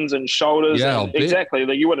 Collarbones and shoulders. Yeah, and exactly.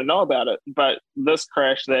 Like, you wouldn't know about it, but this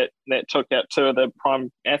crash that took out two of the prime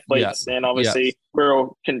athletes, and obviously we're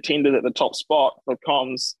all contended at the top spot for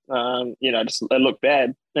comms. Just it looked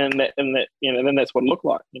bad. And then that's what it looked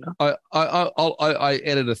like. I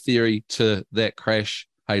added a theory to that crash,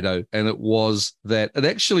 Haydo, and it was that it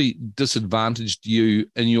actually disadvantaged you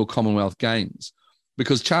in your Commonwealth Games,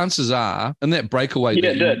 because chances are in that breakaway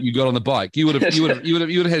you got on the bike, you would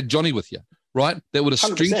have had Johnny with you, right? That would have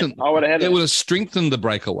strengthened. That would have strengthened the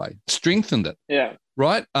breakaway, strengthened it. Yeah.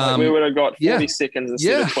 Right. We would have got 40 seconds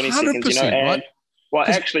instead of 20 seconds. Right? Well,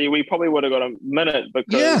 actually, we probably would have got a minute,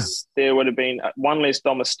 because there would have been one less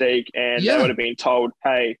domestique, and they would have been told,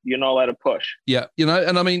 hey, you're not allowed to push. Yeah,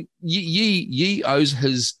 and I mean, Yi owes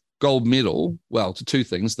his gold medal, well, to two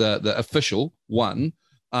things: the official one,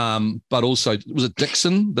 but also, was it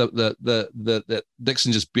Dixon? The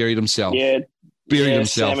Dixon just buried himself. Yeah, buried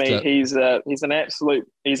himself. Sammy, he's an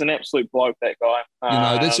absolute bloke. That guy.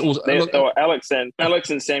 That's also Alex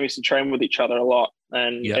and Sam used to train with each other a lot,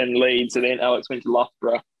 and Leeds, and then Alex went to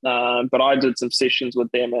Loughborough. But I did some sessions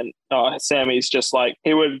with them, and Sammy's just like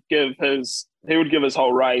he would give his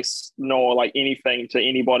whole race, nor like anything to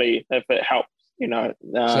anybody if it helped.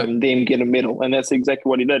 Them get a medal, and that's exactly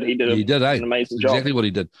what he did. He did an amazing job. Exactly what he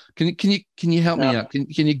did. Can you help me out? Can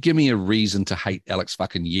you give me a reason to hate Alex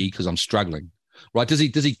fucking Yee? Because I'm struggling. Right? Does he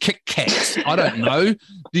kick cats? I don't know.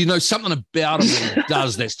 Do you know something about him that he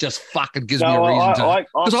does that's just fucking gives me a reason to?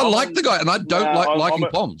 Because I like the guy, and I don't like liking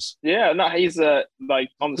Poms. Yeah, no, he's like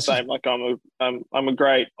I'm the same. Like I'm a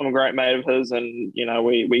great mate of his, and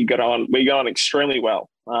we got on extremely well.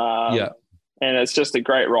 And it's just a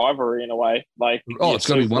great rivalry in a way. Like, it's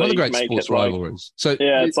going to be one of the great sports rivalries. So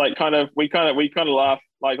it's like we kind of laugh.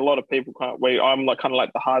 Like a lot of people I'm like kind of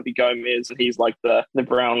like the Harvey Gomez, and he's like the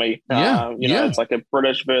Brownlee. It's like a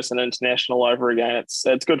British versus an international over again.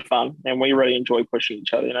 It's good fun, and we really enjoy pushing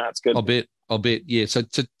each other. It's good. I'll bet. Yeah. So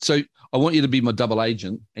I want you to be my double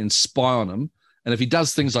agent and spy on him. And if he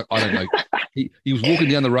does things like, I don't know, he was walking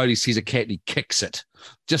down the road, he sees a cat and he kicks it.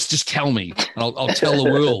 Just tell me, and I'll tell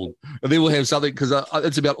the world, and then we'll have something, because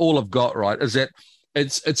it's about all I've got. Right? Is that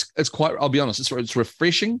it's quite. I'll be honest. It's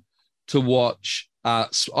refreshing to watch.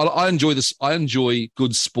 I enjoy this. I enjoy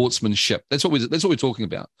good sportsmanship. That's what we're talking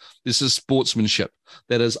about. This is sportsmanship.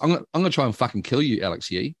 That is, I'm gonna try and fucking kill you, Alex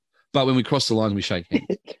Yee. But when we cross the line, we shake hands.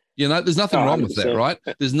 There's nothing wrong with that, right?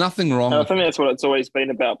 There's nothing wrong. I think that's what it's always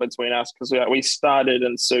been about between us, because we started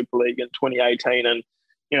in Super League in 2018, and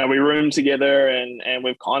we roomed together, and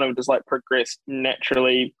we've kind of just like progressed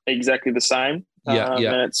naturally, exactly the same. And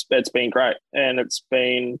it's been great, and it's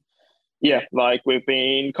been. Yeah, like we've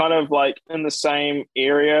been kind of like in the same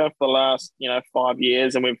area for the last, 5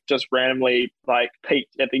 years, and we've just randomly like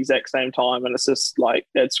peaked at the exact same time. And it's just like,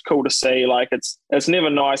 it's cool to see. Like it's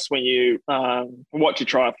never nice when you watch a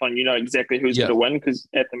triathlon, you know exactly who's going to win, because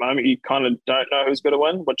at the moment you kind of don't know who's going to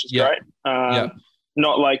win, which is great.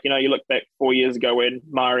 Not like, you look back 4 years ago when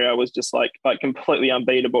Mario was just like completely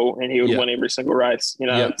unbeatable, and he would win every single race.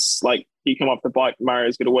 It's like, you come off the bike,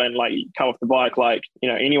 Mario's going to win. Like you come off the bike, like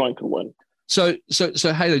anyone can win. So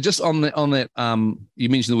Haley, just on that, you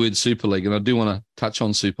mentioned the word Super League, and I do want to touch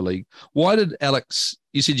on Super League. Why did Alex?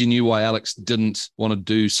 You said you knew why Alex didn't want to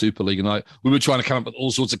do Super League, and we were trying to come up with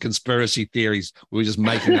all sorts of conspiracy theories. We were just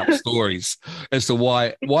making up stories as to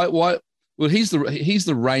why. Well, he's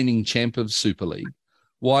the reigning champ of Super League.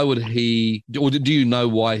 Why would he? Or do you know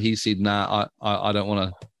why he said, "Nah, I don't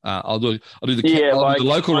want to. I'll do the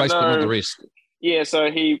local race, but not the rest." Yeah,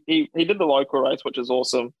 so he did the local race, which is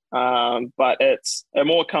awesome. But it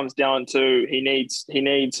more comes down to he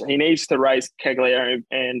needs to race Cagliari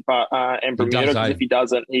and Bermuda, because if he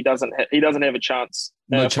doesn't have a chance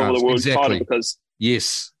for the world title, because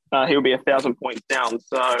he'll be 1,000 points down.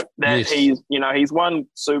 So that he's won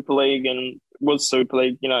Super League, and with Super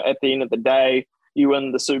League, at the end of the day, you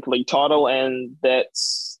win the Super League title, and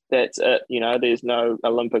that's it. There's no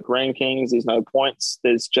Olympic rankings, there's no points.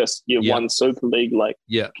 There's just you've won Super League. Like,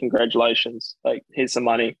 congratulations. Like, here's some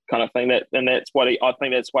money, kind of thing. That's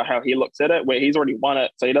how he looks at it. Where he's already won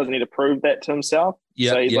it, so he doesn't need to prove that to himself.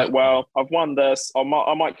 So he's like, well, I've won this. I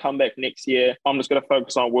might come back next year. I'm just going to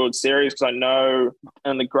focus on World Series, because I know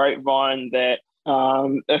in the grapevine that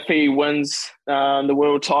if he wins the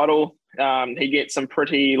world title, he gets some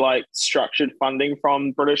pretty structured funding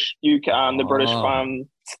from British UK, the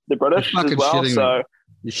British as well. So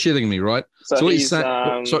you're shitting me, right? So what you're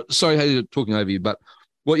saying? Sorry, how you're talking over you, but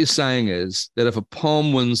what you're saying is that if a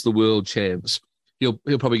POM wins the world champs, he'll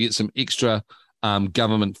probably get some extra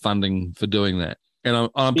government funding for doing that. And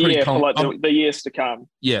I'm pretty confident for the years to come.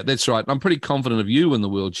 Yeah, that's right. I'm pretty confident if you win the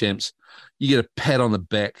world champs, you get a pat on the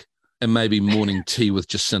back and maybe morning tea with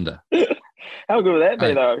Jacinda. How good would that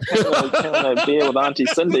be, though? Having a beer with Auntie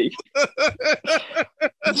Cindy.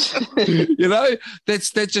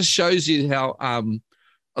 That just shows you how.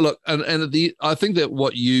 Look, I think that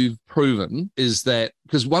what you've proven is that,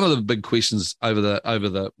 because one of the big questions over the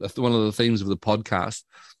one of the themes of the podcast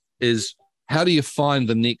is, how do you find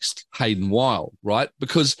the next Hayden Wilde, right?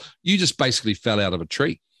 Because you just basically fell out of a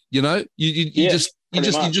tree. You weren't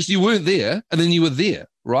there, and then you were there.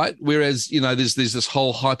 Right. Whereas, there's this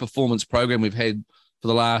whole high performance program we've had for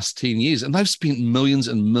the last 10 years, and they've spent millions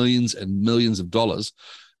and millions and millions of dollars.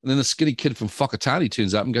 And then the skinny kid from Whakatane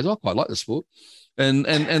turns up and goes, "Oh, I quite like the sport." And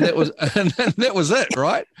that was, and that was it.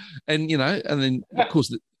 Right. And, and then of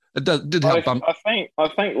course it did help. I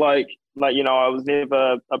think like, you know, I was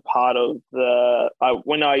never a part of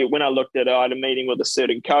when I looked at it, I had a meeting with a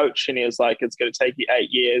certain coach, and he was like, it's going to take you 8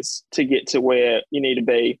 years to get to where you need to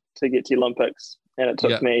be to get to the Olympics. And it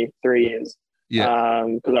took me 3 years. Yeah.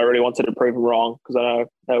 Because I really wanted to prove him wrong, because I know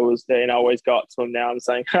that was there, and I always got to him now. I'm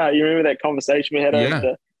saying, you remember that conversation we had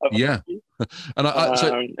over and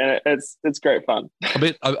it's great fun.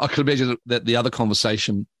 I could imagine that the other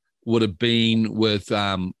conversation would have been with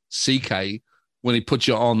CK when he put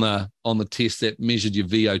you on the test that measured your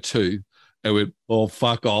VO2 and went, oh,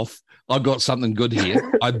 fuck off. I've got something good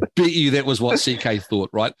here. I bet you that was what CK thought,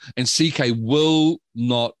 right? And CK will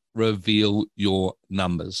not reveal your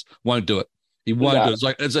numbers. Won't do it. He won't do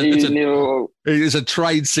it. It's a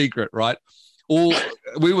trade secret, right? Or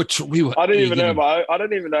we were. I don't even know my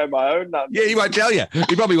own numbers. Yeah, he won't tell you.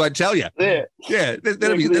 He probably won't tell you. Yeah.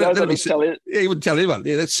 That'll be. He wouldn't tell anyone.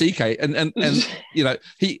 Yeah, that's CK. And you know,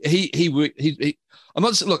 he. I'm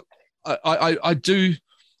not. Look, I do.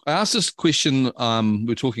 I asked this question.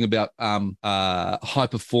 We're talking about high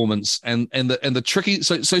performance and the tricky.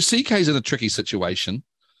 So CK's in a tricky situation.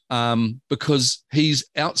 Because he's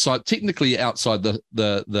technically outside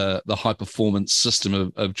the high performance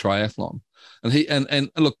system of triathlon,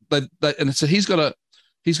 and look, so he's got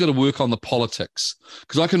to work on the politics,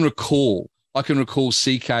 because I can recall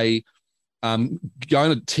CK going to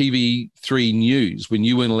TV3 News when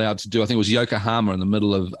you weren't allowed to do, I think it was Yokohama in the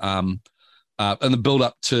middle of in the build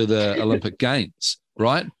up to the Olympic Games,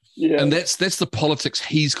 right? Yeah, and that's the politics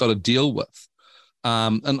he's got to deal with.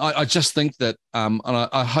 And I just think that, and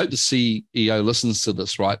I hope the CEO listens to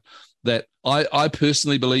this, right, that I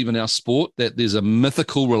personally believe in our sport that there's a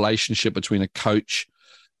mythical relationship between a coach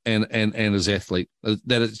and his athlete,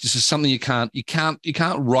 that it's just something you can't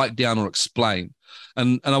write down or explain.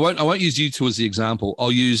 And I won't use you two as the example.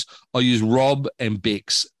 I'll use Rob and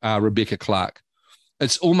Beck's Rebecca Clark.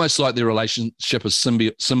 It's almost like their relationship is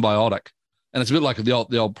symbiotic. And it's a bit like the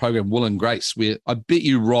old program Will and Grace, where I bet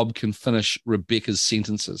you Rob can finish Rebecca's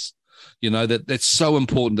sentences. You know, that's so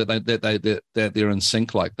important that they're in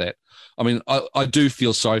sync like that. I mean, I do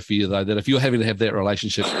feel sorry for you though, that if you're having to have that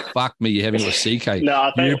relationship, fuck me, you're having it with CK. No,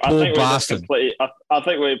 I think, you poor bastard. I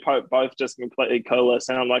think we both just completely clueless,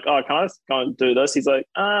 and I'm like, oh, can I just go and do this? He's like,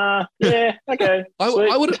 yeah, okay.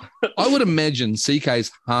 I would imagine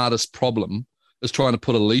CK's hardest problem is trying to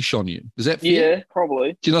put a leash on you. Is that fair? Yeah,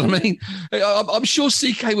 probably. Do you know what I mean? I'm sure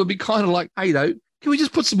CK would be kind of like, hey, can we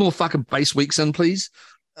just put some more fucking base weeks in, please?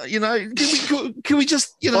 You know, can we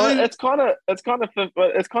just, you know? Well, it's kind of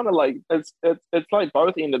like it's like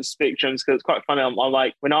both end of the spectrums, because it's quite funny. I'm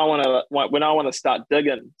like, when I want to start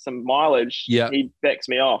digging some mileage, he backs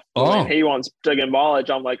me off. When he wants digging mileage,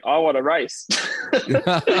 I'm like, I want to race.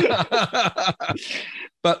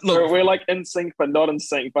 But look, we're like in sync, but not in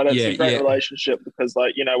sync. But it's a great relationship, because,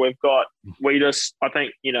 like, you know, I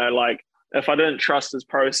think, you know, like, if I didn't trust his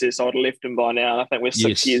process, I would have left him by now. I think we're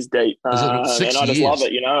 6 years deep, and I just love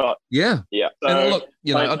it, you know. Yeah. So, and look,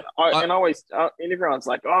 you know, and everyone's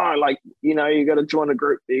like, oh, like, you know, you got to join a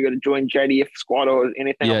group, you got to join JDF squad or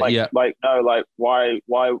anything. I'm like, no, like, why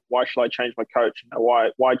should I change my coach? You know,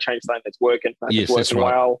 why change something that's working? It's working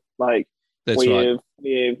well. Like, we've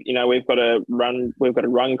got a run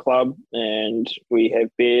club, and we have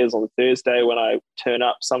beers on Thursday when I turn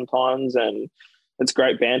up sometimes, and it's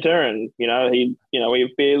great banter, and we have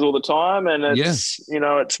beers all the time, and it's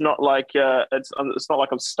it's not like it's not like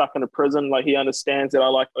I'm stuck in a prison. Like, he understands that I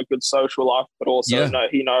like a good social life, but also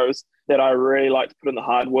he knows that I really like to put in the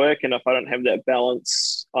hard work, and if I don't have that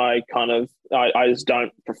balance, I just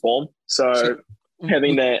don't perform. So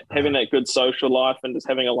having that good social life and just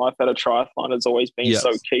having a life out of triathlon has always been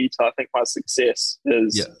so key to, I think, my success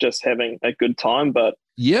is just having a good time, but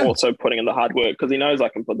also putting in the hard work, because he knows I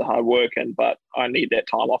can put the hard work in, but I need that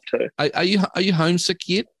time off too. Are you homesick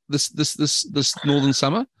yet? This northern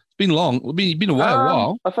summer? It's been long. It's been away a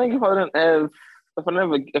while. I think if I didn't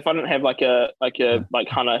have like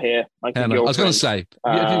Hannah here, like Hannah, I was going to say,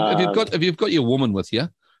 if you've got your woman with you,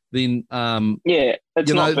 then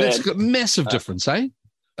it's not bad. That's got a massive difference, eh?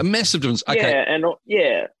 A massive difference. Okay. And her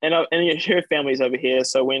family's over here,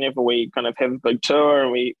 so whenever we kind of have a big tour,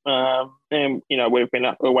 and we've been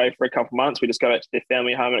away for a couple of months, we just go back to their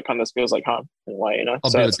family home, and it kind of feels like home in a way, you know.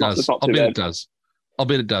 I'll bet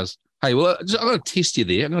it does. Hey, well, I've got to test you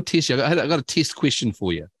there. I'm going to test you. I've got a test question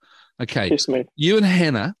for you. Okay. Test me. You and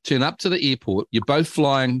Hannah turn up to the airport. You're both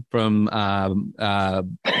flying from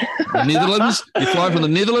Netherlands. You're flying from the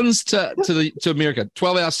Netherlands to America,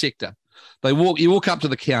 12-hour sector. You walk up to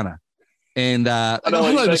the counter, and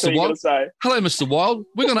hello, Mr. Wild. Hello, Mr. Wild.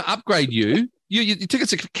 We're going to upgrade you your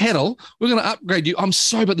tickets are cattle. We're going to upgrade you. I'm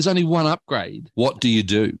sorry, but there's only one upgrade. What do you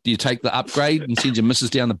do? Do you take the upgrade and send your missus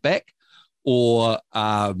down the back? Or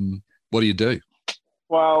what do you do?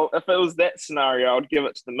 Well, if it was that scenario, I'd give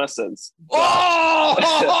it to the missus. Oh,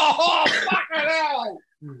 fucking hell!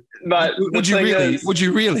 But would you really? Would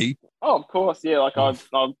you really? Oh, of course, yeah. Like I've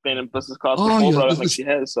been in business class before, but I don't think she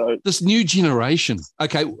has. So this new generation.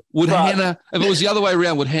 Okay, would Hannah? If it was the other way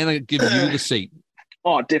around, would Hannah give you the seat?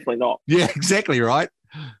 Oh, definitely not. Yeah, exactly right.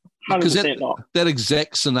 100% not. That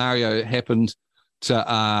exact scenario happened to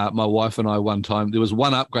my wife and I one time. There was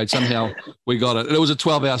one upgrade. Somehow we got it. And it was a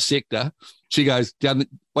 12-hour sector. She goes, down,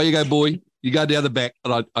 where you go, boy? You go down the back.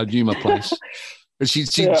 And I knew my place. And she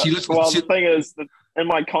looked. Well, the thing is, in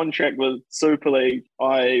my contract with Super League,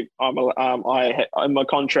 in my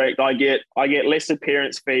contract, I get less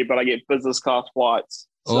appearance fee, but I get business class flights.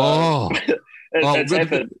 So it's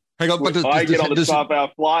happened. Hang on, but I get on the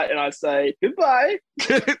 12-hour flight and I say goodbye.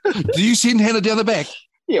 Do you send Hannah down the back?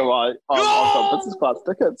 Yeah, right. I've got business class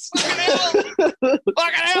tickets.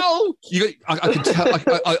 Fucking hell! I can tell.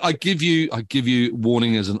 I give you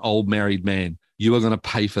warning as an old married man. You are going to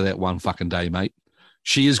pay for that one fucking day, mate.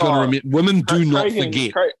 She is going to remember. Women do not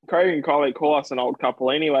forget. Craig and Kylie call us an old couple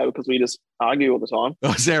anyway because we just argue all the time.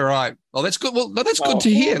 Oh, is that right? Oh, that's good. Well, that's good to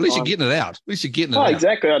hear. At least you're getting it out.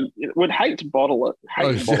 Exactly. I would hate to bottle it.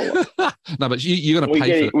 No, but you're going to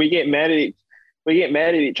pay for it. We get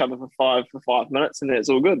mad at each other for five minutes, and it's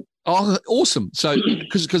all good. Oh, awesome! So,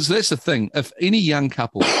 because that's the thing. If any young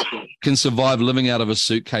couple can survive living out of a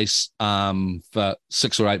suitcase for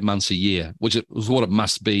 6 or 8 months a year, which is what it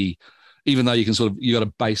must be. Even though you got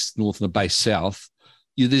a base north and a base south,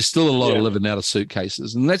 there's still a lot of living out of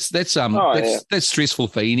suitcases, and that's stressful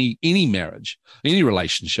for any marriage, any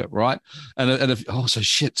relationship, right? And so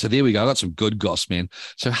there we go. I got some good goss, man.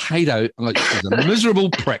 So Hato, he's a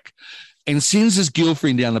miserable prick, and sends his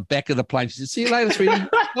girlfriend down the back of the plane. She said, "See you later, sweetie.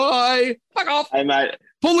 Bye. Fuck off. Hey, mate.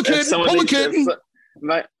 Pull the curtain. Pull the curtain."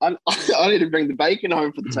 Mate, I need to bring the bacon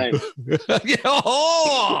home for the team. Yeah.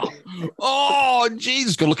 Oh,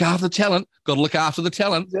 Jesus. Got to look after the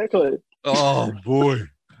talent. Exactly. Oh, boy.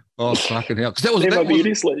 Oh, fucking hell. Because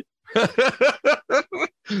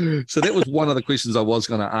So that was one of the questions I was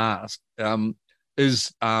going to ask. So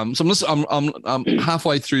I'm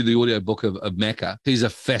halfway through the audiobook of Macca. He's a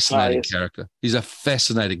fascinating character. Yeah,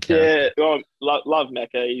 well, love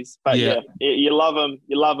Macca. You love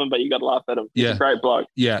him, but you got to laugh at him. He's a great bloke.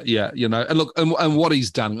 Yeah. You know, and look, and what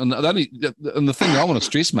he's done, and the thing I want to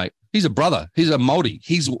stress, mate, he's a brother. He's a Māori.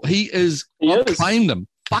 I've claimed him.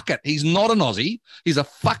 Fuck it. He's not an Aussie. He's a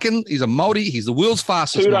Māori. He's the world's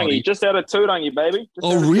fastest Māori. Just out of Turangi, baby.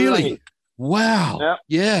 Really? Wow.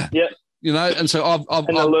 Yeah. You know, and so I've I'm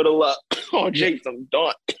dying.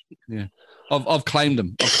 Yeah, I've claimed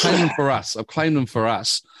him. I've claimed him for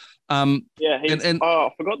us. I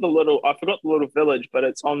forgot the little village, but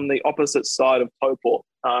it's on the opposite side of Taupo,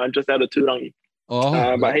 just out of Turangi.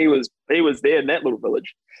 But he was there in that little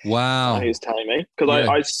village. Wow. He was telling me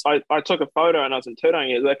because I took a photo and I was in Turangi.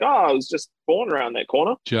 He was like, I was just born around that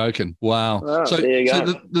corner. Joking. Wow. Oh, so there you go.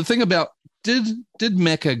 So the thing about did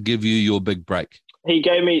Macca give you your big break? He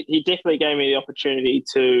definitely gave me the opportunity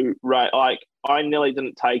to write. Like I nearly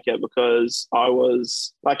didn't take it because I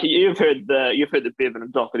was like, you've heard the Bevan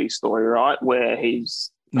and Doherty story, right? Where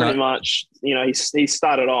he's pretty much, you know, he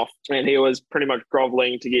started off and he was pretty much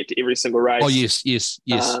groveling to get to every single race. Oh yes. You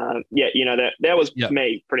know, that was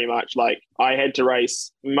me pretty much. Like I had to race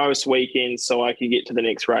most weekends so I could get to the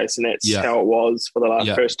next race, and that's how it was for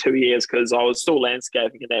the first 2 years because I was still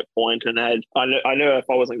landscaping at that point, and I knew if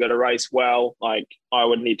I wasn't going to race well, like I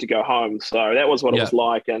would need to go home. So that was what it was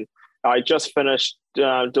like, and I just finished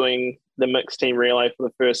doing the mixed team relay for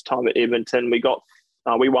the first time at Edmonton. We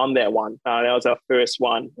won that one. That was our first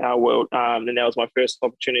one, our world, and that was my first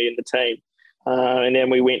opportunity in the team. And then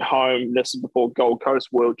we went home. This is before Gold Coast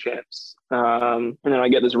World Champs. And then I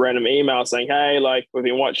get this random email saying, "Hey, like we've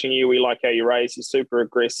been watching you. We like how you race. You're super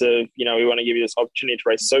aggressive. You know, we want to give you this opportunity to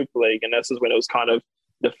race Super League." And this is when it was kind of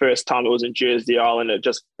the first time it was in Jersey Island. It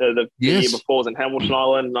just the year before was in Hamilton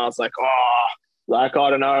Island, and I was like, like I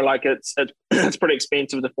don't know, like it's pretty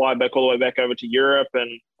expensive to fly back all the way back over to Europe,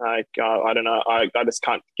 and like I don't know, I just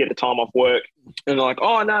can't get the time off work. And they're like,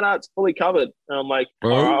 "Oh no, it's fully covered." And I'm like, "All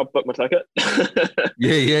right, I'll book my ticket."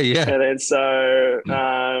 Yeah. And then so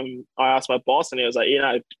I asked my boss, and he was like,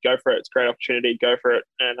 "Go for it. It's a great opportunity. Go for it."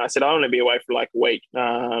 And I said, "I'll only be away for like a week."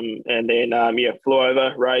 And then flew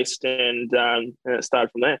over, raced, and it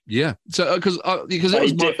started from there. Yeah. So because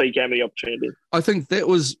he definitely gave me the opportunity. I think that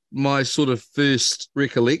was my sort of first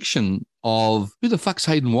recollection of who the fuck's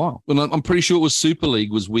Hayden Wild. And I'm pretty sure it was Super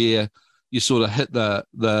League was where you sort of hit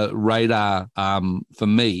the radar for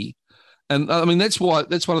me. And I mean, that's one of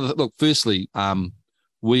the, look, firstly,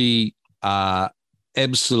 we are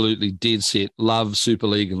absolutely dead set, love Super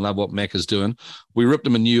League and love what Mac is doing. We ripped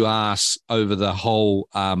him a new ass over the whole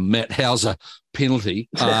Matt Hauser penalty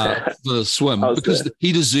for the swim because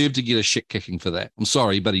he deserved to get a shit kicking for that. I'm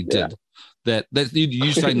sorry, but he did. That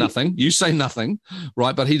you say nothing. You say nothing,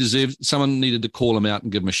 right? But he deserved. Someone needed to call him out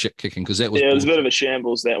and give him a shit kicking because that was it was a bit of a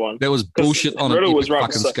shambles, that one. That was bullshit on a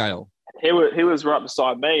fucking scale. He was right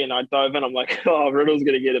beside me, and I dove in. I'm like, oh, Riddle's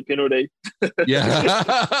going to get a penalty.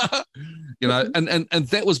 Yeah, and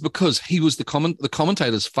that was because he was the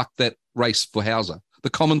commentators fucked that race for Hauser. The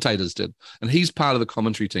commentators did, and he's part of the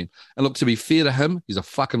commentary team. And look, to be fair to him, he's a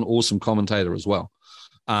fucking awesome commentator as well.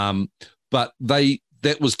 But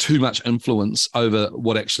that was too much influence over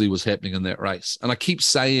what actually was happening in that race. And I keep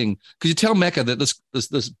saying, because you tell Macca that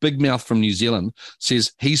this big mouth from New Zealand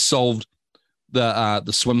says he's solved the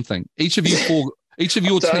swim thing. Each of your team.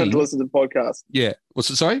 To listen to the podcast. Yeah. What's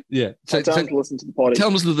it? Sorry. Yeah. Tell them to listen to the podcast. Tell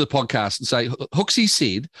them to listen to the podcast and say, Hooksy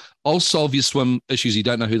said, "I'll solve your swim issues. You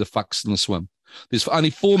don't know who the fuck's in the swim." There's only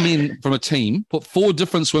 4 men from a team. Put 4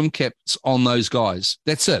 different swim caps on those guys.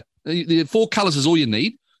 That's it. The 4 colours is all you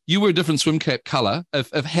need. You were a different swim cap colour.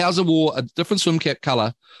 If Hauser wore a different swim cap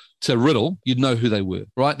colour to Riddle, you'd know who they were,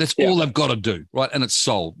 right? That's all they've got to do, right? And it's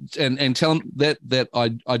solved. And tell him that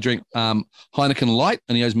I drink Heineken Light,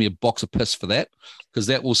 and he owes me a box of piss for that because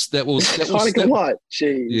that will Heineken Light.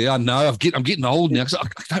 Jeez. Yeah, I know. I'm getting old now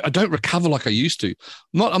because I don't recover like I used to.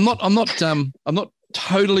 I'm not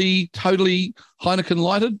totally Heineken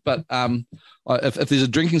lighted, but if there's a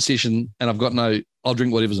drinking session and I'll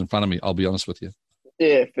drink whatever's in front of me. I'll be honest with you.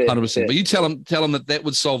 Yeah, fair, 100%. Fair. But you tell them that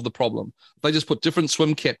would solve the problem. If they just put different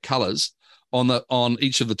swim cap colours on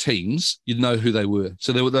each of the teams, you'd know who they were.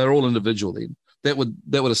 So they're all individual then. That would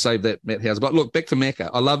have saved that Matt Hauser. But look, back to Macca.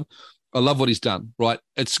 I love what he's done. Right,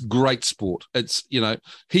 it's great sport. It's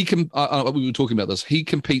he can. We were talking about this. He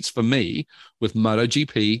competes for me with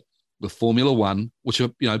MotoGP, with Formula One, which are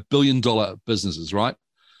 $1 billion businesses, right?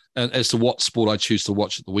 And as to what sport I choose to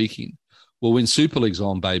watch at the weekend. Well, when Super League's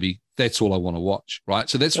on, baby, that's all I want to watch, right?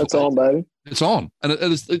 So that's on, baby. It's on, and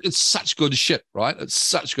it's such good shit, right? It's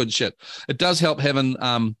such good shit. It does help having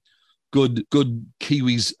good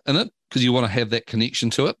Kiwis in it because you want to have that connection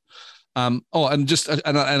to it. And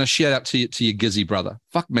a shout out to your Gizzy brother.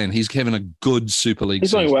 Fuck man, he's having a good Super League. He's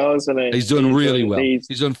doing well, isn't he? He's doing really well. He's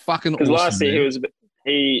doing fucking awesome.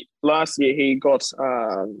 Last year he got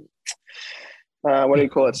what do you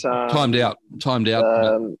call it? Timed out.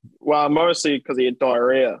 Well, mostly because he had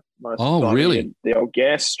diarrhea. Really? The old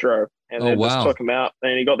gastro. And they just took him out.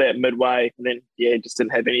 And he got that midway. And then, just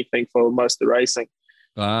didn't have anything for most of the racing.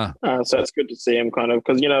 So it's good to see him kind of,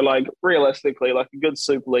 because, realistically, like a good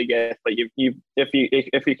Super League athlete,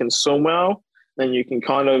 if you can swim well, then you can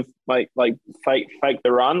kind of like fake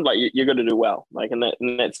the run. Like you're going to do well. Like, and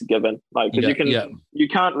that's a given. Like, because you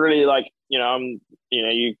can't really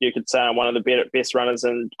you could say I'm one of the best runners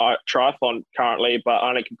in triathlon currently, but I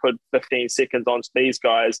only can put 15 seconds onto these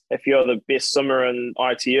guys. If you're the best swimmer in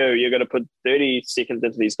ITU, you're going to put 30 seconds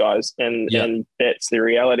into these guys, and that's the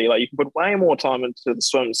reality. Like you can put way more time into the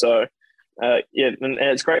swim. So and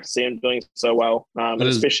it's great to see him doing so well. And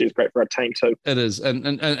especially it's great for our team too. It is,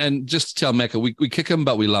 and just to tell Macca, we kick him,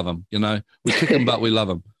 but we love him. We kick him, but we love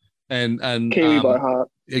him. And Kiwi by heart.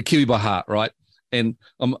 Kiwi by heart, right? And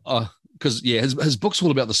because his book's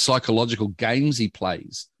all about the psychological games he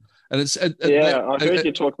plays, and it's I heard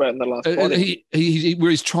you talk about it in the last podcast. Where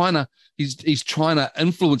he's trying to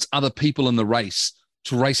influence other people in the race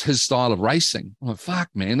to race his style of racing. I'm like, fuck,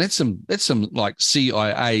 man, that's some like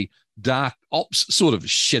CIA dark ops sort of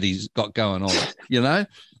shit he's got going on,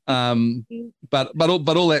 But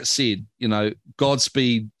all that said,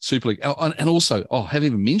 Godspeed Super League, and also, haven't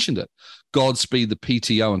even mentioned it, Godspeed the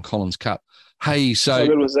PTO and Collins Cup. Hey, so how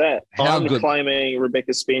good was that? I'm claiming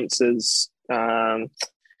Rebecca Spencer's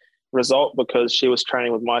result because she was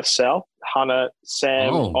training with myself, Hannah,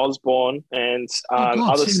 Sam Osborne, and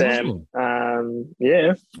other Sam.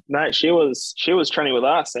 She was training with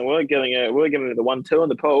us, and we were giving her the 1-2 in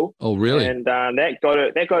the pool. Oh, really? And that got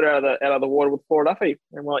her out of the water with Flora Duffy,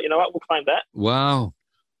 and we're like, you know what, we'll claim that. Wow.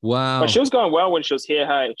 But she was going well when she was here.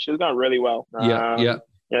 Hey, she was going really well.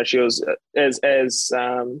 She was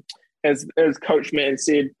as Coach Mann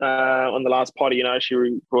said on the last potty, she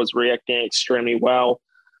was reacting extremely well.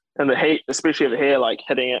 And the heat, especially over here, like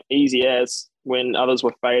hitting it easy as when others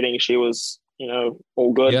were fading, she was,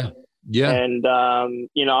 all good. Yeah. And,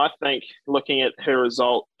 I think looking at her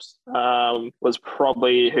result was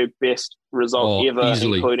probably her best result ever,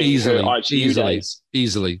 including her ITU days.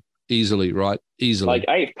 Easily. easily, right? Easily. Like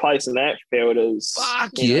 8th place in that field is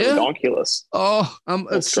ridiculous. Oh,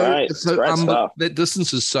 it's great. It's so great stuff. That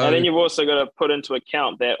distance is so. And then you've also got to put into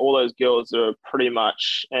account that all those girls are pretty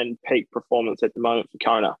much in peak performance at the moment for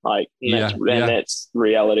Kona. Like, that's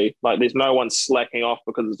reality. Like, there's no one slacking off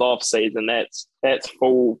because it's off season. That's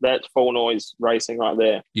full noise racing right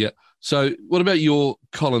there. Yeah. So, what about your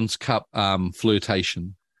Collins Cup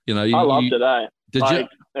flirtation? You know, I loved it. Did you?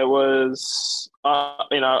 It was, I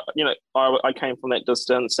came from that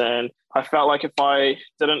distance, and I felt like if I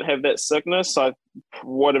didn't have that sickness, I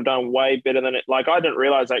would have done way better than it. Like, I didn't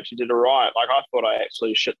realize I actually did it right. Like, I thought I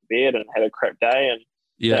actually shit the bed and had a crap day, and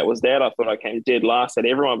that was that. I thought I came dead last at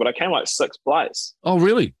everyone, but I came like 6th place. Oh,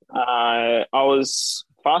 really? I was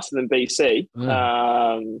faster than BC,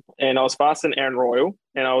 and I was faster than Aaron Royal,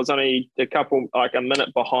 and I was only a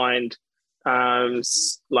minute behind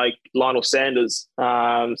like Lionel Sanders.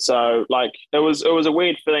 So like it was a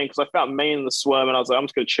weird feeling because I felt mean in the swim, and I was like, I'm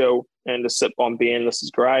just gonna chill and just sit on Ben. This is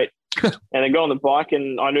great. And then go on the bike,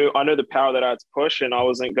 and I knew the power that I had to push, and I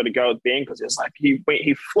wasn't going to go with Ben because it's like he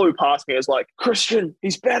flew past me. It was like, Christian,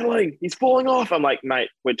 he's battling, he's falling off. I'm like, mate,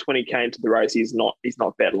 we're 20k into the race. He's not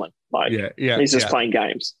battling. Like, he's just playing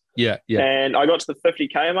games. Yeah. And I got to the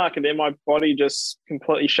 50k mark, and then my body just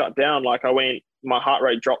completely shut down. Like, my heart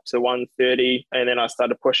rate dropped to 130, and then I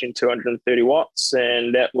started pushing 230 watts,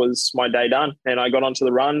 and that was my day done. And I got onto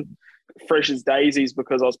the run fresh as daisies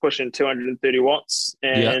because I was pushing 230 watts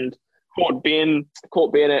and caught Ben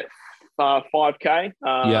at 5k,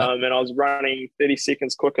 and I was running 30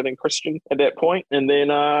 seconds quicker than Christian at that point, and then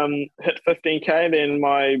hit 15k. Then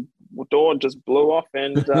my door just blew off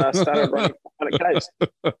and started running 100 k's.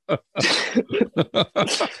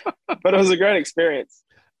 But it was a great experience.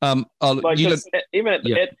 Even at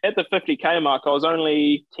the 50k mark, I was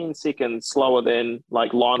only 10 seconds slower than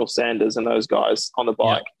like Lionel Sanders and those guys on the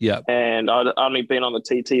bike. And I'd only been on the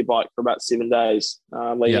TT bike for about 7 days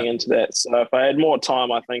leading into that. So if I had more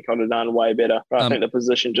time, I think I'd have done way better. But I think the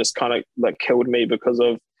position just kind of like killed me because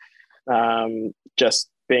of just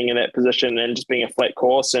being in that position and just being a flat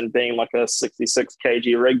course and being like a 66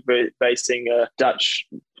 kg rig facing a Dutch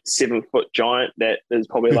 7-foot giant that is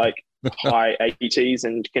probably like high 80s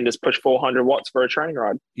and can just push 400 watts for a training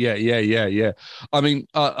ride. Yeah. I mean,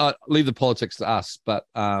 I leave the politics to us, but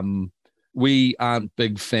we aren't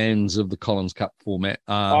big fans of the Collins Cup format.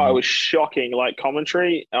 It was shocking. Like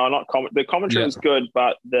commentary, the commentary was good,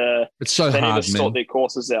 but it's so they hard, need to sort their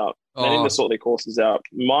courses out. They need to sort their courses out.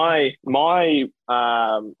 My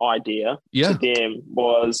idea to them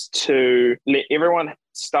was to let everyone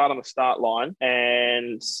start on the start line,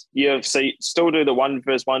 and still do the 1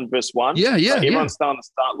 versus 1 versus 1. Everyone start on the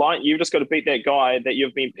start line. You've just got to beat that guy that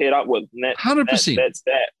you've been paired up with, and 100%. That's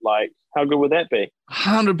that. Like, how good would that be?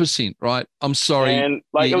 100%, right? I'm sorry. And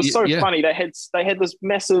like it was so funny. They had this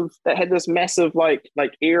massive like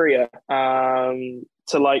area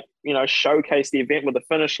to like, showcase the event with the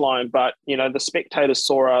finish line, but the spectators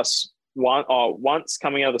saw us once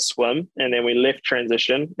coming out of the swim, and then we left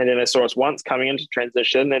transition, and then they saw us once coming into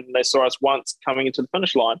transition, and they saw us once coming into the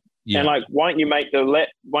finish line. And like, why don't you make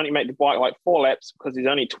the bike like 4 laps, because there's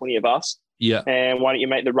only 20 of us. And why don't you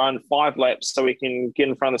make the run 5 laps so we can get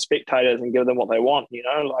in front of the spectators and give them what they want?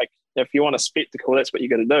 Like, if you want a spectacle, that's what you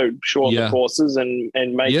got to do. Shorten the courses and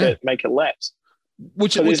make it laps.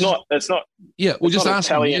 It's not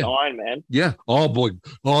Italian Ironman. Yeah. Oh boy.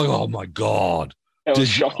 Oh my God. It was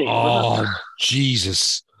shocking. Oh,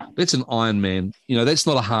 Jesus. That's an Ironman. That's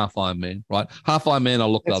not a half Ironman, right? Half Ironman,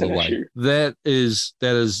 I'll look the other way. That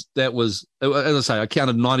was, as I say, I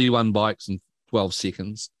counted 91 bikes in 12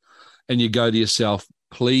 seconds. And you go to yourself,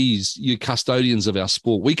 please, you custodians of our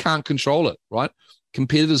sport. We can't control it, right?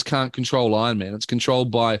 Competitors can't control Ironman. It's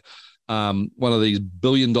controlled by one of these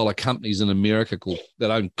billion-dollar companies in America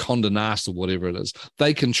that own Condé Nast or whatever it is.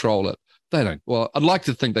 They control it. They don't. Well, I'd like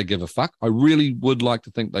to think they give a fuck. I really would like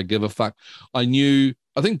to think they give a fuck. I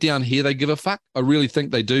think down here they give a fuck. I really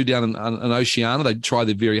think they do down in Oceania. They try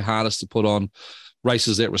their very hardest to put on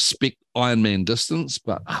races that respect Ironman distance,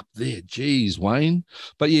 but up there, geez, Wayne.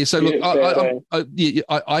 But yeah, so look,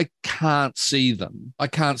 I can't see them. I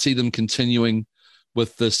can't see them continuing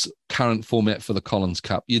with this current format for the Collins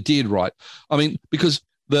Cup. You're dead right. I mean, because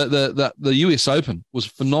the US Open was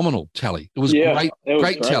phenomenal, Tally. It was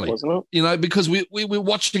great Tally. Wasn't it? Because we were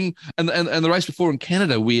watching and the race before in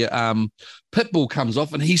Canada where Pitbull comes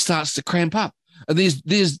off and he starts to cramp up. And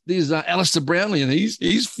there's Alistair Brownlee, and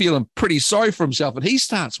he's feeling pretty sorry for himself, and he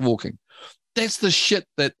starts walking. That's the shit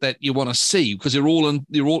that you want to see, because you're all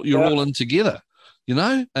in together,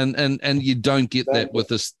 and you don't get that with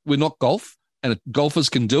this. We're not golf. And golfers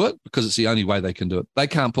can do it because it's the only way they can do it. They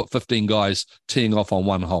can't put 15 guys teeing off on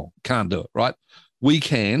one hole. Can't do it, right? We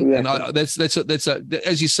can. Exactly. And that's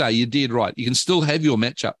as you say, you're dead right. You can still have your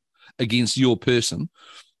matchup against your person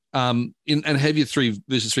and have your 3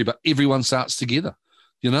 versus 3, but everyone starts together.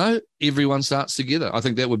 Everyone starts together. I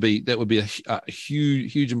think that would be a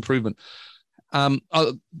huge improvement.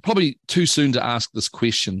 Probably too soon to ask this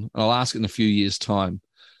question. I'll ask it in a few years' time.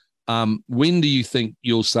 When do you think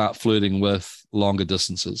you'll start flirting with longer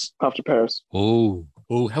distances? After Paris. Oh,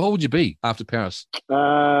 how old would you be after Paris?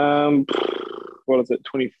 What is it?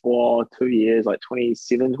 24, 2 years, like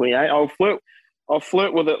 27, 28. I'll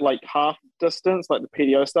flirt with it like half distance, like the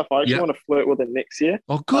PTO stuff. I actually want to flirt with it next year.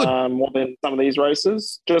 Oh, good. More than some of these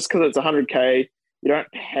races, just because it's 100K. You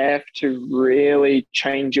don't have to really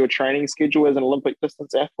change your training schedule as an Olympic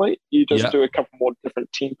distance athlete. You just do a couple more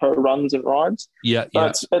different tempo runs and rides.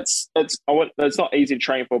 It's not easy to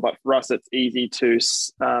train for, but for us, it's easy to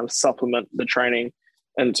supplement the training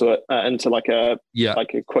into it into like a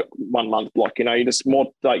quick 1 month block. You just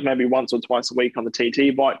more like maybe once or twice a week on the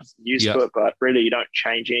TT bike, just used to it, but really you don't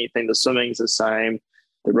change anything. The swimming's the same.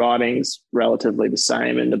 The riding's relatively the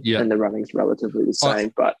same, and the running's relatively the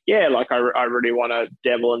same. But I really want to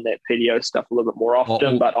dabble in that PTO stuff a little bit more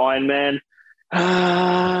often. But Ironman,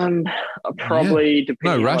 probably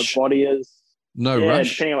depending on my body is. No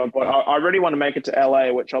rush. Depending on my body, I really want to make it to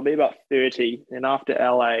LA, which I'll be about 30, and after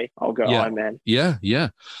LA, I'll go Ironman. Yeah.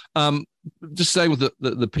 Just stay with the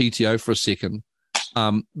PTO for a second.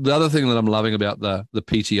 The other thing that I'm loving about the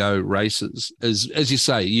PTO races is, as you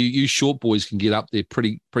say, you short boys can get up there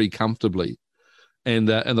pretty comfortably, and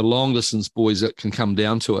the long distance boys that can come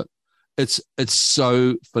down to it. It's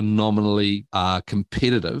so phenomenally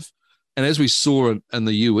competitive, and as we saw in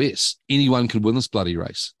the US, anyone could win this bloody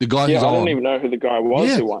race. The guy who's I don't even know who the guy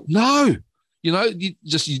was who won. No.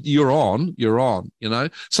 You're on.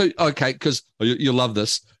 So okay, because you'll love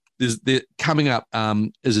this. They're coming up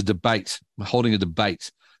is a debate. I'm holding a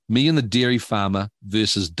debate. Me and the dairy farmer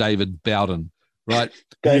versus David Bowden, right?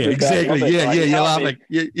 Exactly. You're laughing.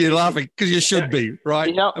 You're laughing because you should be,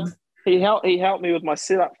 right? He helped me with my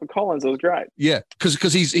setup for Collins. It was great. Yeah,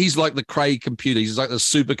 because he's like the Craig computer. He's like the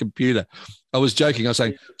supercomputer. I was joking. I was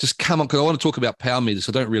saying, just come on, because I want to talk about power meters.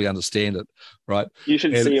 I don't really understand it, right? You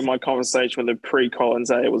should see in my conversation with the pre-Collins.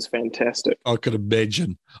 It was fantastic. I could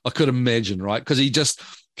imagine, right? Because he goes,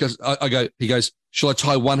 shall I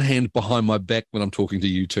tie one hand behind my back when I'm talking to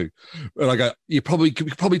you two? And I go, you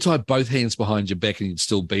could probably tie both hands behind your back and you'd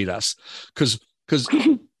still beat us. Because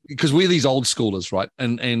we're these old schoolers, right?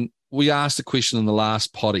 And we asked a question in the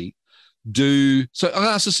last potty. So I'm going to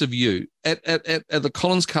ask this of you at the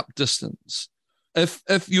Collins Cup distance. If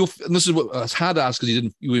you're, and this is what it's hard to ask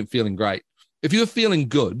because you weren't feeling great. If you're feeling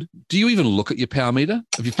good, do you even look at your power meter?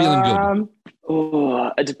 If you're feeling good,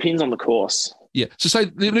 it depends on the course. Yeah. So say,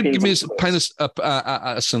 paint us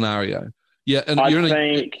a scenario. Yeah, and you're in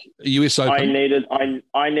a US Open.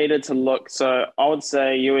 I needed to look. So I would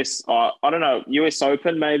say US. I don't know, US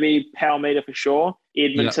Open maybe, power meter for sure.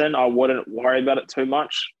 Edmonton, I wouldn't worry about it too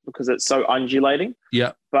much because it's so undulating.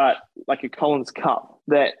 Yeah, but like a Collins Cup,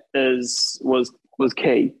 that was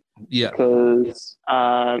key. Yeah, because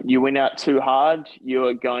you went out too hard, you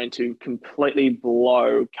are going to completely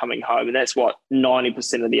blow coming home, and that's what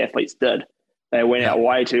 90% of the athletes did. They went out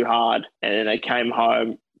way too hard, and then they came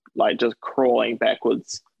home like just crawling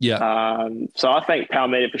backwards. Yeah. So I think power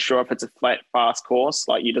meter for sure. If it's a flat, fast course,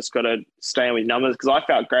 like you just got to stay in with numbers. Because I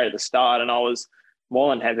felt great at the start, and I was more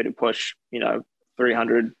than happy to push,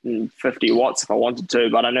 350 watts if I wanted to.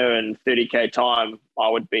 But I knew in 30K time, I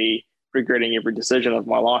would be regretting every decision of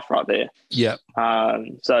my life right there. Yeah.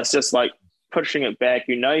 So it's just like pushing it back.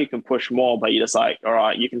 You can push more, but you're just like, all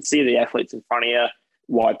right, you can see the athletes in front of you.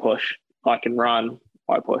 Why push? I can run.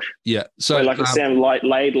 Why push? Yeah. So like Sam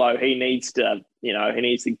Laidlow, he needs to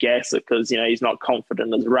gas it because he's not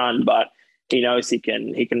confident in his run, but he knows he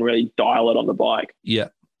can really dial it on the bike. Yeah.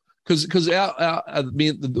 Because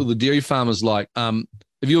the dairy farmers like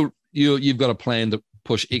if you've got a plan to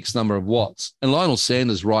push X number of watts, and Lionel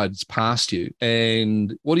Sanders rides past you,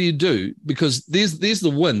 and what do? Because there's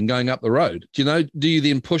the wind going up the road. Do you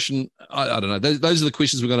then push? And I don't know. Those are the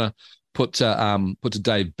questions we're going to put to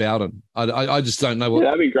Dave Bowden. I just don't know what.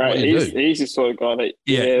 Yeah, that'd be great. He's the sort of guy that.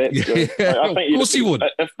 Yeah, that's good. I think of course he would.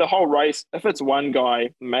 If the whole race, if it's one guy,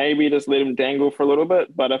 maybe just let him dangle for a little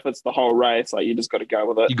bit. But if it's the whole race, like you just got to go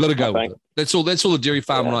with it. You got to go with it. That's all. That's all the dairy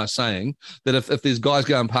farmer and I are saying. That if there's guys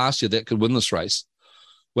going past you that could win this race,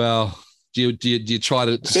 well, do you try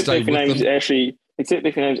to stay with them? Actually, Except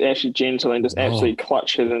if your name's Ashley Gentle and just absolutely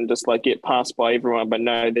clutch it and just like get passed by everyone, but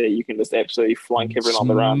know that you can just absolutely flunk everyone on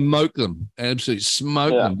the run. Smoke them. Absolutely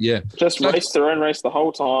smoke them. Yeah. Just race her own race the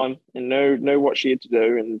whole time and know what she had to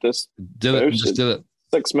do and just did it.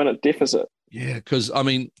 6-minute deficit. Yeah, because I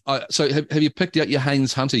mean, so have you picked out your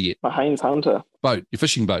Haynes Hunter yet? My Haynes Hunter boat, your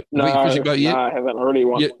fishing boat. No, your fishing boat yet? No, I haven't. I really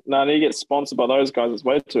want. Yeah. No, I need to get sponsored by those guys. It's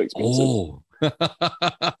way too expensive. Oh.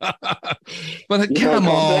 But come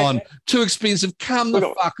on, too expensive. Come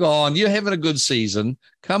the fuck on. You're having a good season.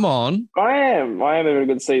 Come on. I am having a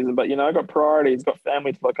good season, but I got priorities, got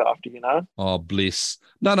family to look after. Oh, bless.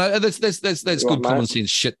 No, that's good common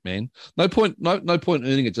sense shit, man. No point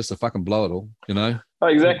earning it just to fucking blow it all. Oh,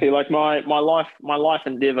 exactly. Like my life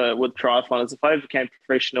endeavor with triathlon is if I became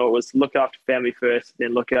professional, it was look after family first,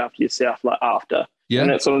 then look after yourself after. Yeah. And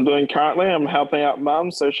that's what I'm doing currently. I'm helping out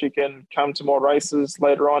mum so she can come to more races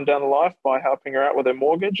later on down the life by helping her out with her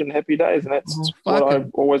mortgage and happy days. And that's what I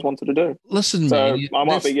always wanted to do. Listen, so man. I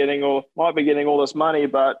might be getting all this money,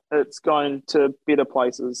 but it's going to better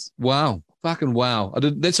places. Wow. Fucking wow.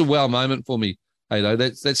 That's a wow moment for me. Hey,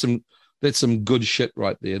 that's some good shit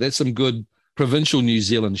right there. That's some good provincial New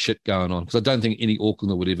Zealand shit going on. Because I don't think any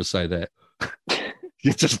Aucklander would ever say that.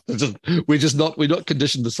 We're not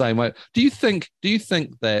conditioned the same way. Do you think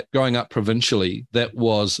that growing up provincially that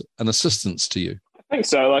was an assistance to you? I think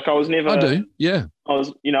so. Like I was never. I do. Yeah. I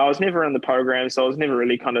was never in the program, so I was never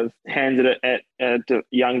really kind of handed it at a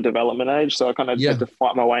young development age. So I kind of had to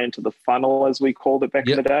fight my way into the funnel, as we called it back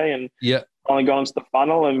in the day, and finally got into the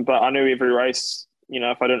funnel. But I knew every race.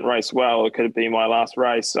 If I didn't race well, it could be my last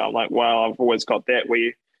race. So I'm like, well, I've always got that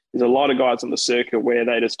where there's a lot of guys on the circuit where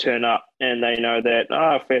they just turn up and they know that,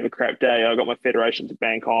 if I have a crap day, I got my federation to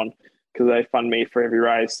bank on because they fund me for every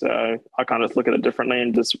race. So I kind of look at it differently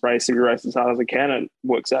and just race every race as hard as I can, and it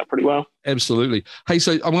works out pretty well. Absolutely. Hey,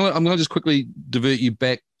 so I'm gonna just quickly divert you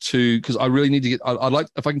back to, because I really need to get. I'd like,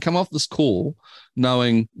 if I can come off this call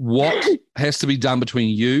knowing what has to be done between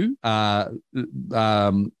you,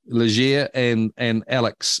 Leger and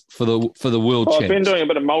Alex for the world champs. I've been doing a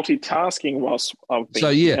bit of multitasking whilst I've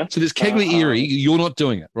been. So there's Cagliari Erie. You're not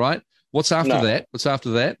doing it, right? What's after that? What's after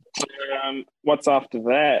that?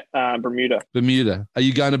 Bermuda. Bermuda. Are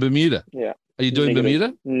you going to Bermuda? Yeah. Are you doing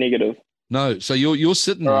Bermuda? Negative. No. So you're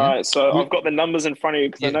sitting there. All right. So I've got the numbers in front of you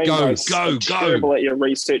because I know you guys are terrible at your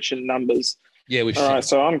research and numbers. Yeah, we should. All right.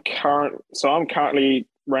 So I'm currently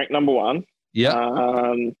ranked number 1.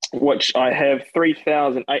 Yeah. Which I have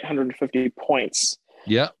 3,850 points.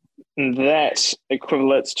 Yeah. And that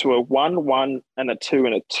equates to a 1, 1, and a 2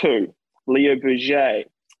 and a 2. Leo Bourget.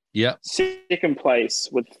 Yeah. Second place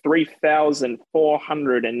with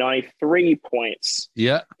 3,493 points.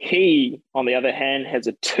 Yeah. He, on the other hand, has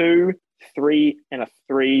a 2, 3, and a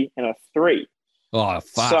 3 and a 3. Oh,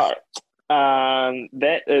 fuck. So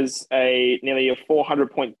that is nearly a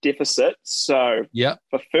 400-point deficit. So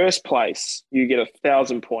for first place, you get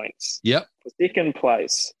 1,000 points. Yep. For second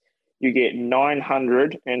place, you get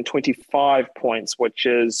 925 points, which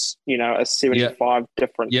is, a 75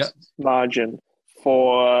 difference margin.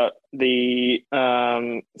 For the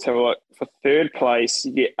for third place,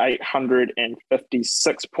 you get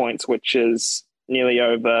 856 points, which is nearly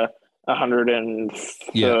over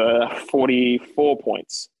 144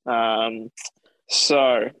 points.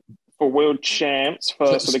 So for world champs, for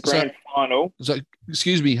the grand final. So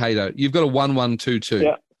excuse me, Haydo, you've got a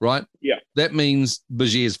 1-1-2-2, right? Yeah. That means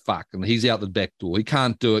Berger's fucked and he's out the back door. He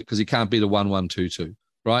can't do it because he can't beat a 1-1-2-2,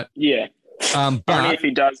 right? Yeah. But only if he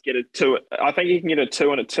does get a 2. I think he can get a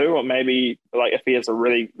 2 and a 2, or maybe like if he has a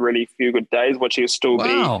really, really few good days, which he'll still be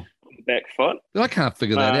on the back foot. I can't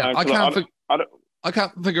figure that out. I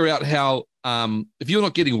can't figure out how if you're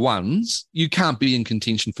not getting ones, you can't be in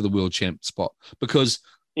contention for the world champ spot because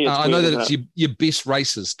I know that it's your best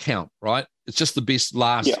races count, right? It's just the best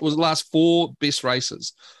last. It was the last 4 best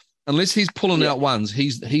races. Unless he's pulling out ones,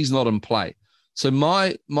 he's not in play. So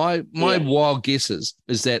my wild guesses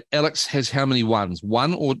is that Alex has how many ones?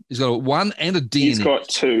 1, or he's got a 1 and a DNF. He's got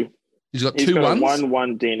 2. He's got 2 ones.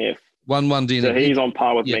 1 DNF. 1 DNF. So he's on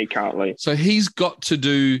par with me currently. So he's got to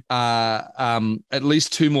do at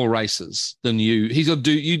least 2 more races than you. He's got to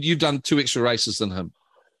do. You've done 2 extra races than him.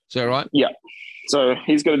 Is that right? Yeah. So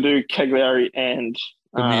he's got to do Cagliari and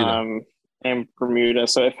Bermuda.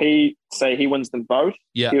 So if he wins them both,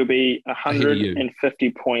 he'll be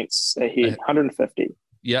 150 points ahead. 150.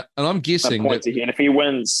 Yeah, and I'm guessing points ahead. And if he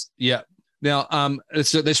wins, Now,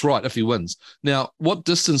 that's right. If he wins, now what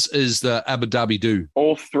distance is the Abu Dhabi do?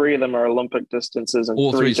 All 3 of them are Olympic distances in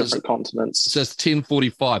 3 different continents. So it's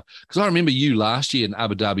 10:45. Because I remember you last year in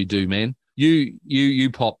Abu Dhabi do, man. You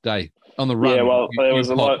popped, eh? on the run. Yeah, well, you, there you was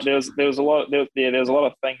a popped. lot. There was a lot. There was a lot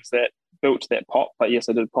of things that built that pop. But yes,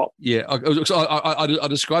 I did pop. Yeah, I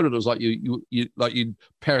described it. It was like you like you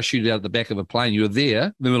parachuted out of the back of a plane. You were there,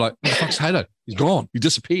 and then we're like, "Where the fuck's Hato? He's gone. He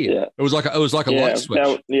disappeared." Yeah. It was like a light switch.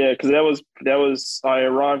 Because that was. I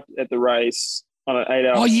arrived at the race on an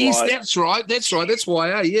 8-hour Oh yes, flight. that's right. That's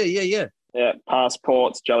why. Yeah. Yeah,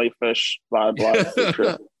 passports, jellyfish, blah blah.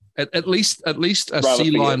 etc. At least a Rather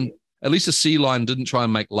sea forget. lion. At least a sea lion didn't try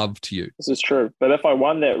and make love to you. This is true. But if I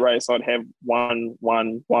won that race, I'd have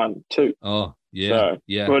 1-1-1-2. Oh yeah, So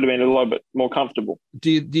yeah. it would have been a little bit more comfortable.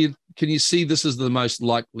 Can you see this is the most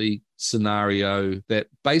likely scenario that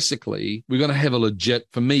basically we're going to have a legit,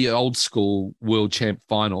 for me, old school world champ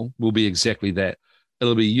final will be exactly that.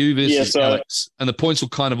 It'll be you versus Alex, and the points will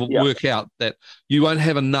kind of work out that you won't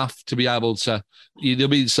have enough to be able to. There'll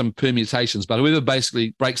be some permutations, but whoever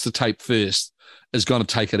basically breaks the tape first is going to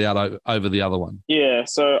take it out over the other one. Yeah,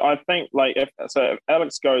 so I think if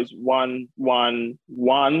Alex goes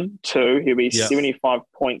 1-1-1-2, he'll be 75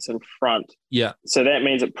 points in front. Yeah. So that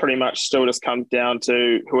means it pretty much still just comes down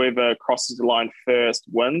to whoever crosses the line first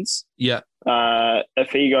wins. Yeah.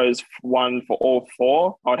 If he goes 1 for all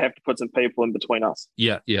 4, I'd have to put some people in between us.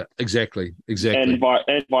 Yeah, exactly. And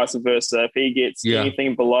vice versa. If he gets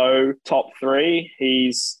anything below top 3,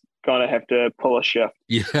 he's going to have to pull a shift.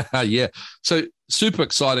 Yeah. So super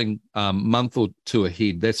exciting month or two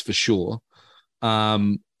ahead, that's for sure.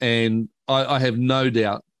 And I have no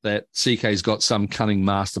doubt that CK's got some cunning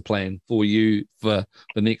master plan for you for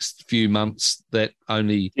the next few months that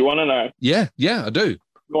only... You want to know? Yeah, I do.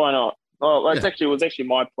 Why not? Oh, it was actually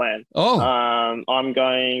my plan. Oh. I'm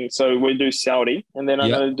going, so we do Saudi, and then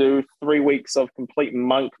I'm going to do 3 weeks of complete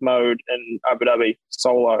monk mode in Abu Dhabi,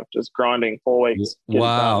 solo, just grinding 4 weeks.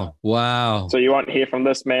 Wow. So you won't hear from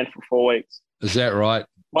this man for 4 weeks. Is that right?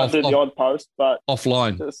 Might do the odd post, but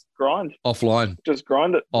offline. Just grind. Offline. Just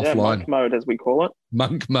grind it. Offline. Yeah, monk mode, as we call it.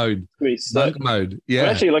 Monk mode. Monk mode.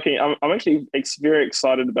 Yeah. I'm actually very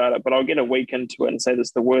excited about it, but I'll get a week into it and say this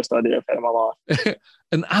is the worst idea I've had in my life.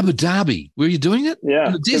 In Abu Dhabi, where are you doing it? Yeah,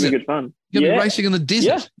 in the desert. It'll be good fun. You're going to be racing in the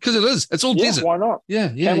desert because it is. It's all desert. Why not?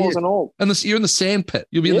 Yeah. Camels and all. And you're in the sand pit.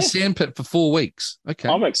 You'll be in the sand pit for 4 weeks. Okay.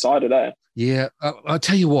 I'm excited, eh? Yeah. I'll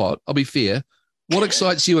tell you what. I'll be fair. What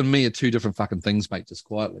excites you and me are two different fucking things, mate, just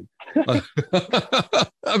quietly. I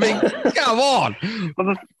mean, come on.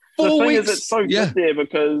 Well, the thing is, it's so good there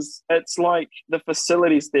because it's like the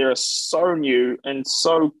facilities there are so new and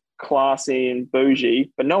so classy and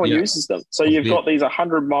bougie, but no one uses them. So you've got these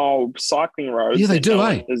 100-mile cycling roads. Yeah, they do,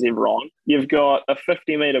 is ever on. You've got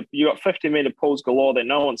 50 meter pools galore that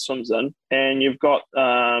no one swims in, and you've got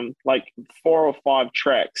like 4 or 5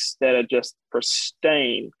 tracks that are just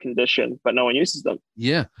pristine condition, but no one uses them.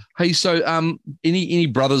 Yeah. Hey, so any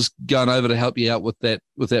brothers going over to help you out with that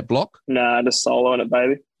block? Nah, just soloing it,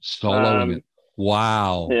 baby. Soloing it.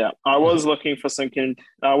 Wow. Yeah, I was looking for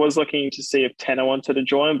I was looking to see if Tanner wanted to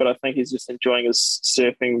join, but I think he's just enjoying his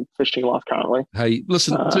surfing, fishing life currently. Hey,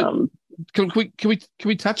 listen, can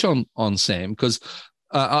we touch on Sam? Because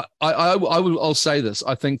I'll say this.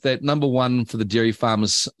 I think that number one for the Dairy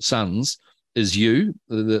Farmers' Sons is you.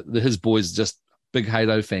 His boys are just big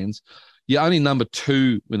Hato fans. You're only number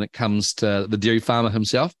 2 when it comes to the dairy farmer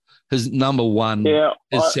himself. His number 1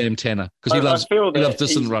 is Sam Tanner because he loves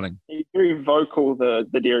distance running. He's very vocal, the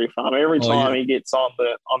dairy farmer. Every time he gets on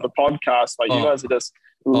the podcast, like you guys are just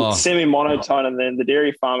semi-monotone, and then the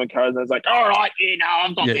dairy farmer goes and it's like, all right,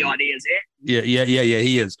 I've got the ideas here. Yeah,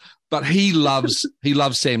 he is. But he loves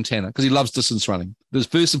Sam Tanner because he loves distance running. There's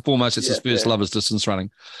first and foremost, it's his first love is distance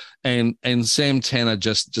running. And Sam Tanner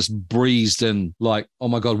just breezed in like, oh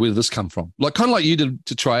my God, where did this come from? Like kind of like you did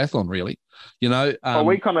to triathlon, really. We went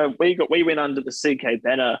under the CK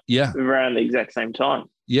banner around the exact same time.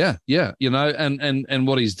 Yeah. And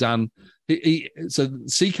what he's done, so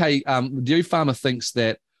CK, the dairy farmer thinks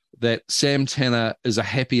that Sam Tanner is a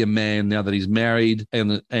happier man now that he's married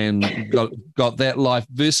and got that life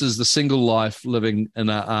versus the single life living in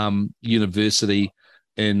a university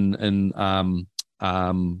in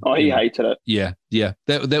he hated it. Yeah.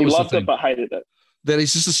 That he was loved the thing. It but hated it. That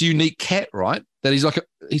he's just this unique cat, right? That he's like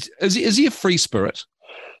is he a free spirit?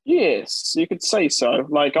 Yes, you could say so.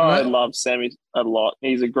 Like I love Sammy a lot.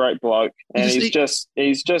 He's a great bloke, and he's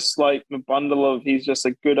just like a bundle of. He's just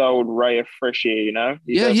a good old ray of fresh air, you know.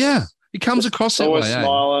 He comes across that way. Always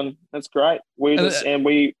smiling. That's great.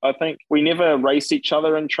 I think we never race each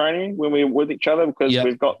other in training when we're with each other because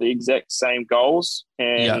we've got the exact same goals,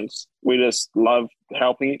 and we just love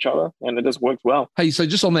helping each other, and it just works well. Hey, so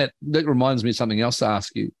just on that reminds me of something else to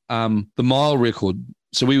ask you. The mile record.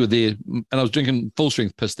 So we were there, and I was drinking full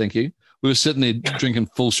strength piss. Thank you. We were sitting there drinking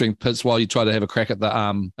full strength pits while you tried to have a crack at the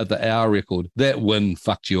hour record. That win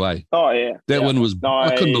fucked you, eh? Oh yeah, that win was. No,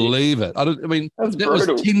 I couldn't believe it. That was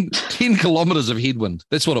 10 kilometers of headwind.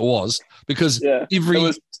 That's what it was. Because it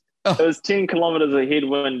was 10 kilometers of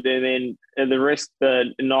headwind, and then the rest,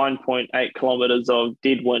 the 9.8 kilometers of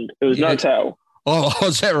dead wind. It was no tail. Oh,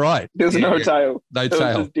 is that right? There was no tail. No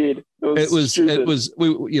tail. It was just dead.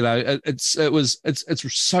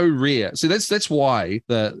 It's so rare. See, that's why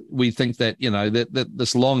we think that, that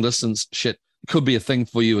this long distance shit could be a thing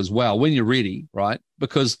for you as well when you're ready, right?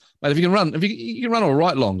 Because mate, if you can run all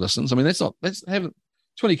right long distance, I mean, that's having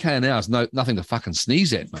 20k an hour is nothing to fucking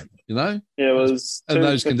sneeze at, mate. Yeah, it was in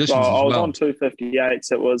those conditions. I was on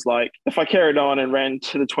 258s. It was like if I carried on and ran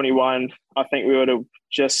to the 21, I think we would have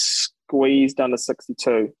just squeezed under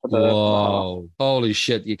 62. Whoa! Holy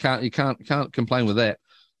shit! You can't complain with that.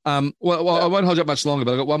 Well, I won't hold you up much longer,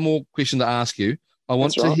 but I've got one more question to ask you. I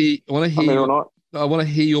want to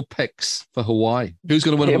hear your picks for Hawaii. Who's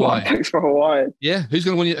going to win Hawaii? My picks for Hawaii. Yeah, who's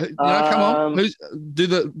going to win? Come on. Do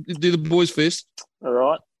the boys first. All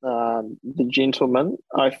right. The gentleman.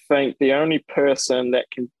 I think the only person that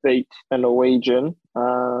can beat a Norwegian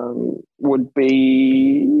would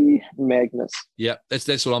be Magnus. Yeah,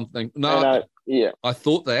 that's what I'm thinking. No, I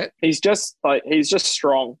thought that he's just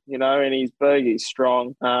strong, and he's big. He's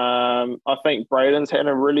strong. I think Braden's had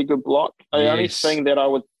a really good block. The only thing that I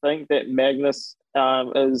would think that Magnus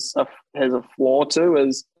has a flaw to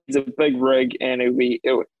is he's a big rig, and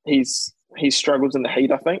he struggles in the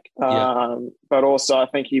heat, I think. But also I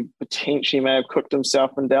think he potentially may have cooked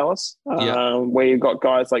himself in Dallas, where you've got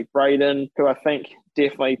guys like Braden, who I think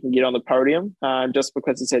definitely can get on the podium just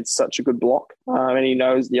because he's had such a good block. And he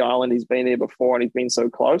knows the island. He's been there before and he's been so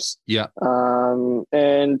close. Yeah. And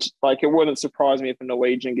it wouldn't surprise me if a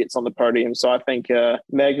Norwegian gets on the podium. So I think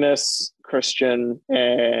Magnus, Christian,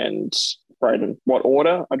 and Braden. What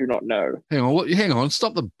order? I do not know. Hang on.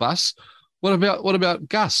 Stop the bus. What about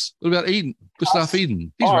Gus? What about Eden? Gustav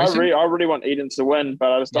Eden? I really want Eden to win,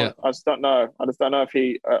 but I just don't know. I just don't know if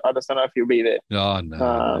he'll be there. Oh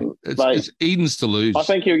no, it's Eden's to lose. I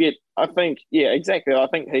think he'll get. Exactly. I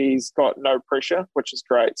think he's got no pressure, which is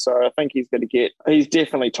great. So I think he's going to get. He's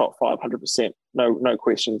definitely top 500%. No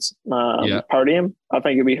questions. Podium. I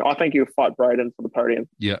think he'll fight Braden for the podium.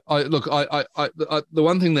 Yeah. The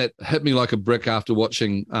one thing that hit me like a brick after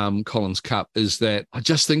watching Collins Cup is that I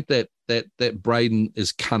just think that Braden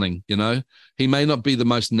is cunning. He may not be the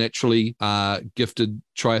most naturally gifted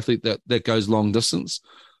triathlete that goes long distance,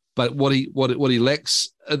 but what he lacks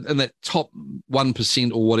in that top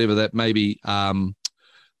 1% or whatever that maybe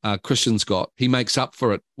Christian's got, he makes up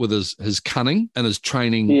for it with his cunning and his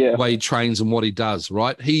training, way he trains and what he does.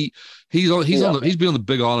 Right? He's been on the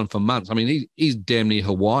Big Island for months. I mean, he's damn near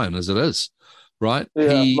Hawaiian as it is. Right?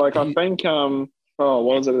 Yeah. I think. What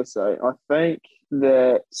was I going to say? I think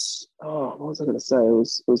that. What was I going to say? It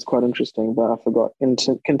was quite interesting, but I forgot.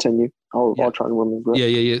 Continue. I'll try and remember.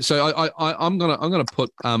 Yeah. So I'm gonna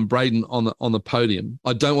put Braden on the podium.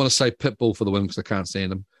 I don't want to say Pitbull for the win because I can't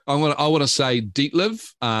stand him. I want to say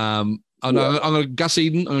Dietliv. I'm going to Gus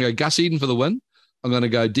Eden. I'm going to go Gus Eden for the win. I'm going to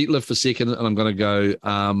go Dietliv for second, and I'm going to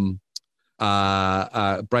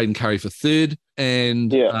go Braden Curry for third.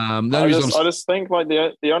 And I just think like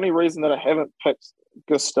the only reason that I haven't picked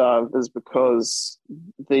Gustav is because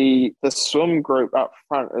the swim group up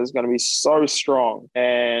front is going to be so strong,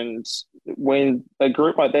 and when a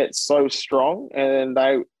group like that's so strong and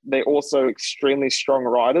they're also extremely strong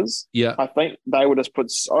riders, I think they would just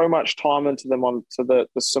put so much time into them onto the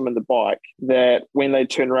swim and the bike that when they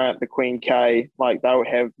turn around at the Queen K, like they would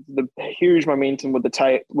have the huge momentum with the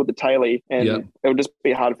tailie, and it would just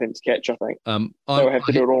be hard for them to catch. I think they'll have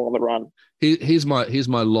to do it all on the run. Here's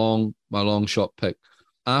my long shot pick.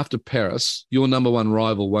 After Paris, your number one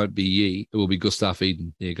rival won't be Yi. It will be Gustav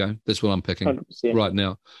Eden. There you go. That's what I'm picking 100%. Right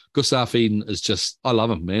now. Gustav Eden is just, I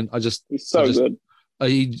love him, man. He's so good.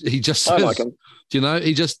 He just I like him. Do you know?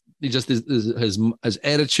 He just his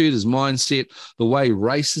attitude, his mindset, the way he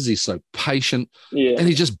races, he's so patient. Yeah. And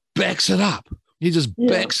he just backs it up. He just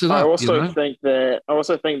backs it up. I also think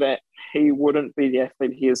that he wouldn't be the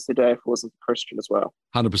athlete he is today if it wasn't Christian as well.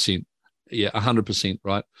 100%. Yeah, 100%,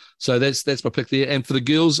 right? So that's my pick there. And for the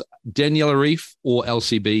girls, Daniela Reef or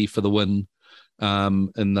LCB for the win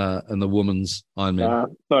in the women's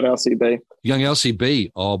Ironman. Not LCB. Young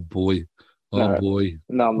LCB. Oh boy. Boy.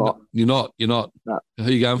 No, I'm not. You're not. No. Who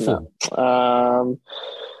are you going for?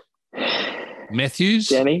 Matthews?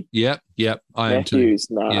 Danny? Yep. I am too. Matthews.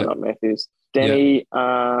 No, not Matthews. Danny,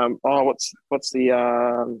 what's the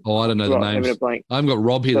I don't know the names. I haven't got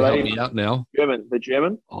Rob here to help me out now. The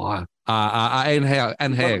German. Oh, And how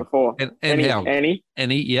and What how before? and how Annie,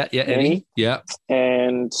 Annie, Annie, yeah.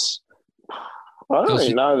 and I don't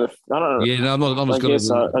really know. I don't know. Yeah, no, I'm just I guess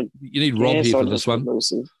gonna. You need Rob here for this one.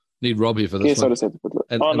 Lucy. Need Rob here for this Guess one. I just have to put it.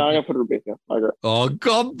 And, I'm gonna put Rebecca. Okay. Oh,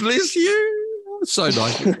 God bless you. So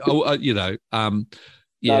nice.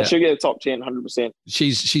 Yeah, no, she'll get a top 10, 100%.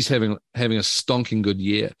 She's having a stonking good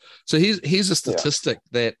year. So here's a statistic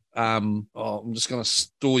that I'm just going to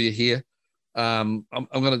store you here. I'm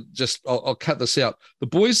going to I'll cut this out. The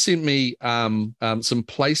boys sent me some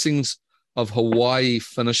placings of Hawaii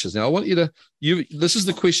finishes. Now I want this is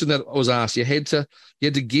the question that was asked. You had to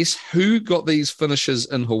guess who got these finishes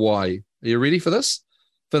in Hawaii. Are you ready for this?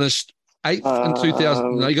 Finished 8th in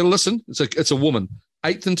 2000. No, you got to listen. It's a woman.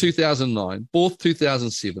 8th in 2009, 4th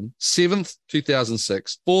 2007, 7th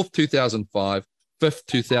 2006, 4th 2005, 5th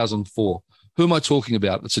 2004. Who am I talking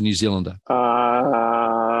about? It's a New Zealander.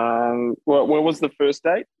 What was the first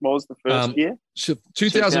date? What was the first year?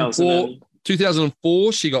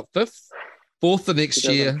 2004, she got 5th. 4th the next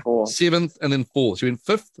year, 7th, and then 4th. She went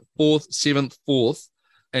 5th, 4th, 7th, 4th,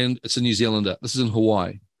 and it's a New Zealander. This is in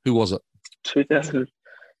Hawaii. Who was it? 2000.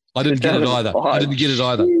 I didn't get it either.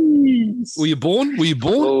 Were you born?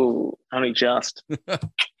 Oh, only just.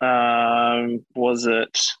 Was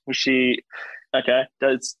she? Okay.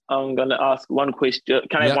 I'm going to ask one question.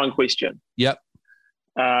 Can I have one question? Yep.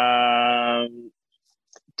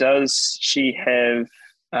 Does she have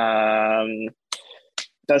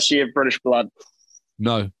British blood?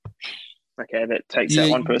 No. Okay, that takes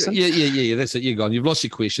out one person. Yeah. That's it. You're gone. You've lost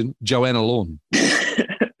your question. Joanna Lawn.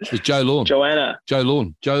 It was Joe Lawn. Joe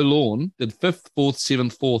Lawn did 5th, 4th,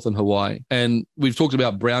 7th, 4th in Hawaii. And we've talked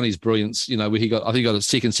about Brownie's brilliance, where I think he got a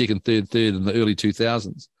second, third in the early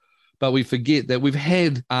 2000s. But we forget that we've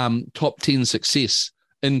had top 10 success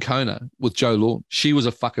in Kona with Joe Lawn. She was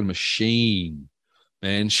a fucking machine,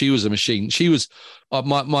 man. She was a machine. She was,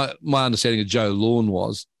 my understanding of Joe Lawn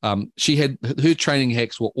was she had, her training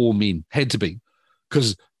hacks were all men, had to be,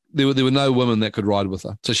 because there were no women that could ride with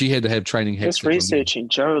her. So she had to have training hacks. Just researching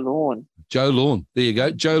Joe Lawn. There you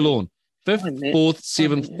go. Joe Lawn. 5th, 4th,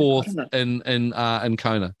 7th, 4th in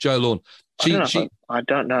Kona. Joe Lawn. I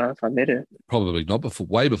don't know if I met her. Probably not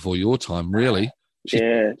way before your time, really.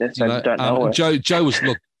 I don't know her. Joe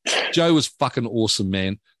was fucking awesome,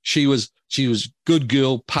 man. She was good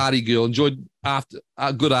girl, party girl, enjoyed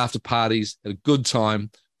good after parties, had a good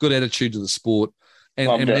time, good attitude to the sport.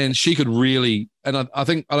 And she could really, and I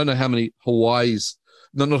think, I don't know how many Hawaii's,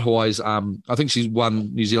 not Hawaii's, I think she's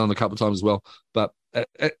won New Zealand a couple of times as well, but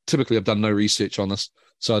typically I've done no research on this,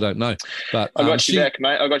 so I don't know. But I got you back,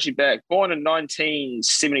 mate. I got you back. Born in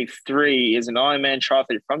 1973, is an Ironman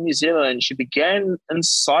triathlete from New Zealand. She began in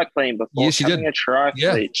cycling before becoming a triathlete.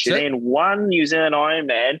 Yeah, she then won New Zealand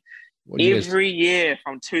Ironman every year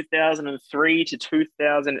from 2003 to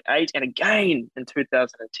 2008 and again in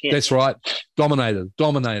 2010. That's right. Dominated.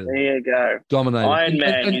 There you go. Dominated.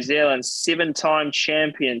 Ironman, New Zealand, 7-time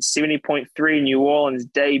champion, 70.3 New Orleans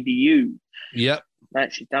debut. Yep.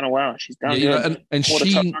 Mate, she's done well. She's done good. And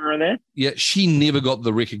she never got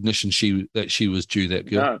the recognition that she was due, that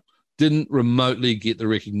girl. No. Didn't remotely get the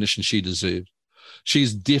recognition she deserved.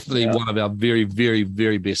 She's definitely one of our very, very,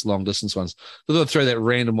 very best long distance ones. So I'll throw that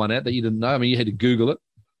random one out that you didn't know. I mean, you had to Google it.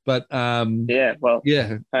 But hey, I'm all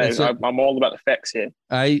about the facts here.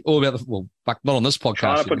 All about fuck, not on this podcast.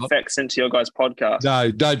 Trying to put facts into your guys' podcast. No,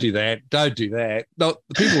 don't do that. Don't do that. No,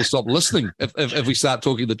 people will stop listening if we start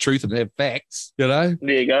talking the truth and have facts. There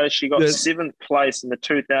you go. She got 7th place in the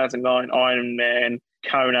 2009 Ironman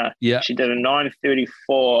Kona. Yeah, she did a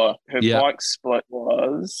 9:34. Her bike split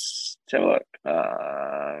was, let's have a look.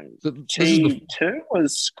 T2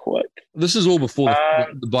 was quick. This is all before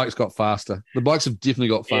the bikes got faster. The bikes have definitely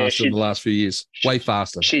got faster in the last few years. Way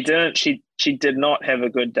faster. She did not have a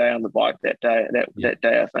good day on the bike that day. That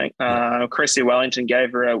day, I think. Cressy Wellington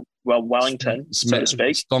gave her a Wellington, so to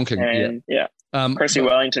speak. Stonking. Cressy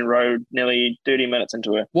Wellington rode nearly 30 minutes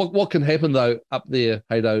into her. What can happen though up there,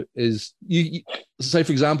 Haydo, is you say,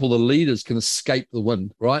 for example, the leaders can escape the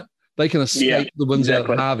wind, right? They can escape the winds out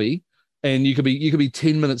of Harvey, and you could be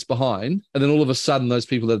 10 minutes behind, and then all of a sudden those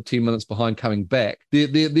people that are 10 minutes behind coming back,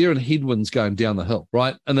 they're in headwinds going down the hill,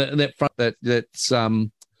 right? And that front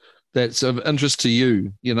that's of interest to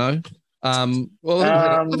you, I think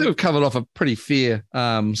we've covered off a pretty fair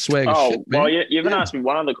swag. Oh, shit, well, you haven't asked me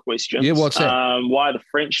one other question. Yeah, what's that? Why are the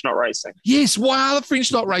French not racing? Yes, why are the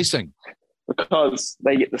French not racing? Because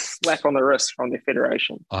they get the slap on the wrist from their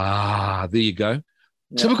federation. Ah, there you go.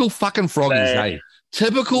 Yeah. Typical fucking froggies, hey?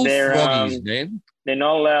 Typical froggies, man. They're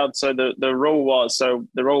not allowed. So the rule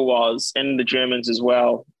was, and the Germans as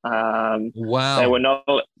well. Wow. They were not.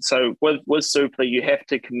 So with Super League, you have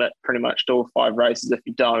to commit pretty much to all 5 races. If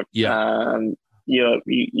you don't, you're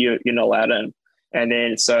not allowed in. And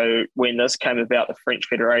then, so when this came about, the French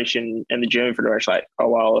Federation and the German Federation, like, oh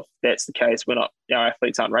well, if that's the case, our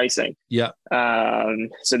athletes aren't racing. Yeah.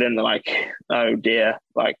 So then they're like, oh dear,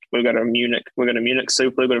 like we've got a Munich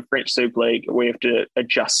Super League, we've got a French Super League, we have to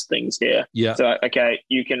adjust things here. Yeah. So okay,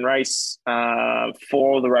 you can race 4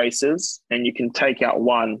 of the races, and you can take out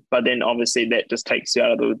 1, but then obviously that just takes you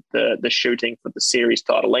out of the shooting for the series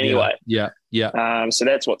title anyway. Yeah. So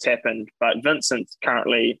that's what's happened. But Vincent's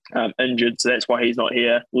currently injured, so that's why he's not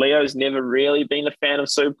here. Leo's never really been a fan of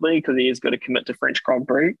Super League because he has got to commit to French Grand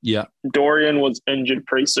Prix. Yeah. Dorian was injured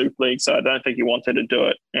pre-Super League, so I don't think he wanted to do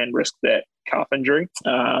it and risk that calf injury.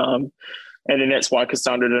 And then that's why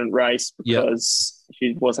Cassandra didn't race, because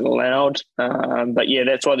she wasn't allowed. But yeah,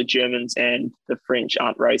 that's why the Germans and the French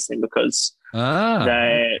aren't racing, because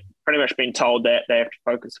they're pretty much been told that they have to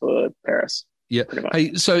focus for Paris. Yeah.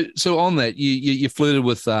 Hey, so on that, you flirted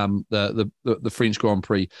with the French Grand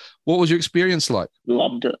Prix. What was your experience like?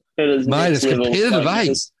 Loved it. It is, mate. It's competitive,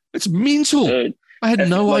 eh? It's mental. Dude, I had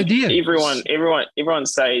no idea. Everyone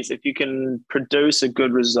says if you can produce a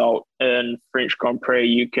good result in French Grand Prix,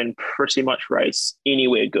 you can pretty much race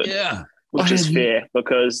anywhere good. Yeah. Which is fair,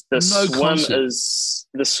 because the swim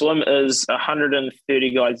is 130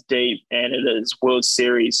 guys deep, and it is World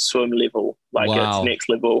Series swim level. Like, it's next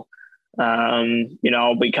level.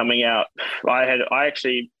 I'll be coming out. I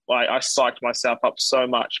psyched myself up so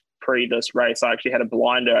much pre this race. I actually had a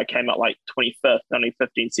blinder. I came out like 25th, only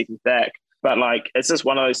 15 seconds back. But like, it's just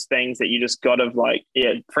one of those things that you just got to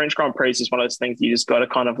French Grand Prix is just one of those things you just got to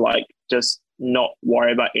kind of like just not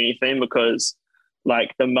worry about anything, because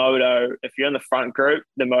like the moto, if you're in the front group,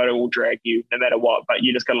 the moto will drag you no matter what. But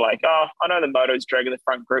you just got to like, oh, I know the moto's dragging the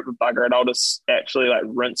front group, but bugger it, I'll just actually like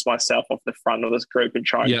rinse myself off the front of this group and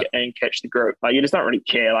try and catch the group. Like, you just don't really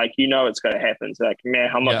care. Like, it's going to happen. So like,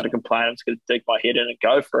 man, I'm not going to complain. I'm just going to dig my head in and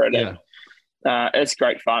go for it. Yeah. And it's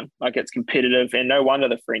great fun. Like, it's competitive, and no wonder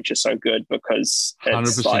the French are so good, because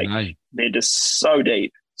it's like they're just so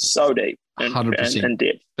deep in 100%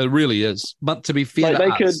 depth. It really is. But to be fair,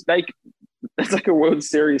 it's like a World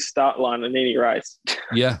Series start line in any race.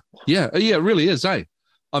 Yeah, it really is, eh?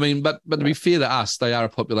 I mean, but to be fair to us, they are a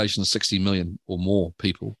population of 60 million or more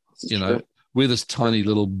people. True. We're this tiny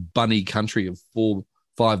little bunny country of 4-5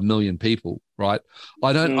 million people, right?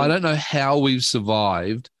 I don't know how we've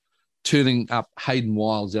survived turning up Hayden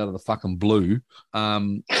Wilds out of the fucking blue.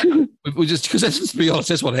 We just, because let's be honest,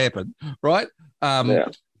 that's what happened, right?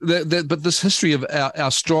 But this history of our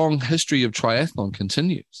strong history of triathlon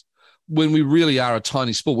continues. When we really are a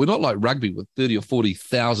tiny sport, we're not like rugby with 30 or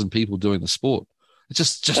 40,000 people doing the sport.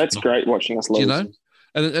 It's just that's great watching us lose.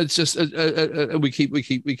 And it's just we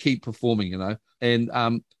keep performing,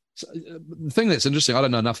 and so the thing that's interesting, I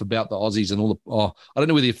don't know enough about the Aussies and all I don't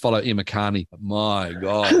know whether you follow Emma Carney. My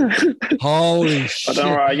God, holy shit!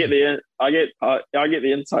 Don't worry, I get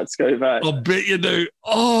the inside scoop. I bet you do.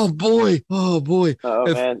 Oh boy.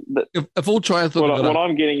 Man, if all triathlon, what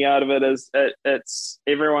I'm getting out of it is it's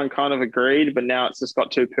everyone kind of agreed, but now it's just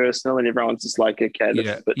got too personal, and everyone's just like, okay, this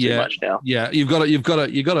is a bit too much now. Yeah, you've got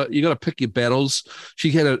to pick your battles.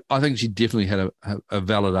 I think she definitely had a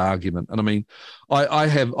valid argument, and I mean, I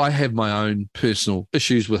have my own personal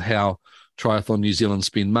issues with how Triathlon New Zealand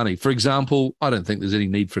spend money. For example, I don't think there's any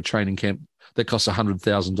need for a training camp that costs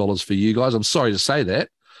 $100,000 for you guys. I'm sorry to say that,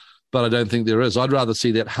 but I don't think there is. I'd rather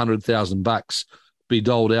see that $100,000 be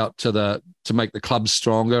doled out to make the clubs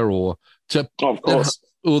stronger, or to of course.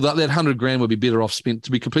 That $100,000 would be better off spent,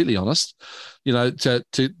 to be completely honest,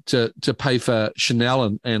 to pay for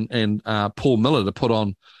Chanel and Paul Miller to put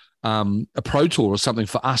on a pro tour or something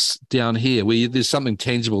for us down here, where there's something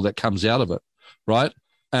tangible that comes out of it, right?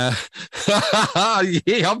 You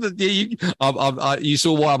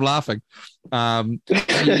saw why I'm laughing. I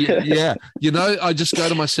just go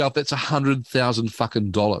to myself, that's $100,000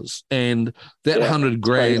 fucking dollars, and that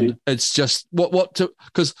 $100,000, it's just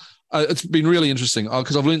because it's been really interesting,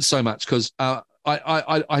 because I've learned so much, because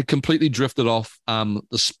I completely drifted off.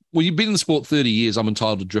 You've been in the sport 30 years, I'm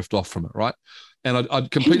entitled to drift off from it, right? And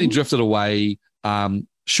I'd completely drifted away.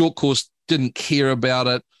 Short course, didn't care about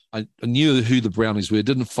it. I knew who the Brownies were,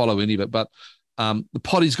 didn't follow any of it, but the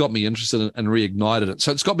potty's got me interested and reignited it.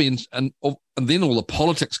 So it's got me in, and then all the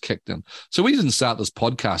politics kicked in. So we didn't start this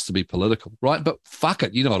podcast to be political, right? But fuck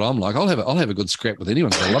it, you know what I'm like. I'll have a good scrap with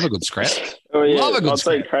anyone. I love a good scrap. Oh yeah, I'd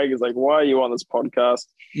say Craig is like, why are you on this podcast?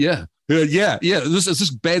 Yeah, Yeah. This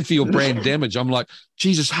is bad for your brand damage. I'm like,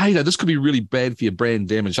 Jesus, Haydo, this could be really bad for your brand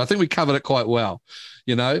damage. I think we covered it quite well,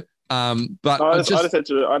 you know. But I just had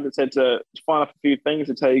to find up a few things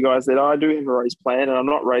to tell you guys that I do have a race plan, and I'm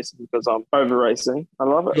not racing because I'm over racing. I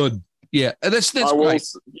love it. Good. Yeah, and that's great.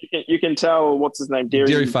 You can tell what's his name,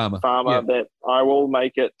 Dairy Farmer, yeah. that I will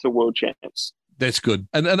make it to World Champs. That's good,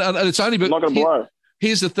 and it's only. I'm not going to blow.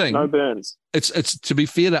 Here's the thing. No burns. It's to be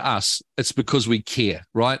fair to us, it's because we care,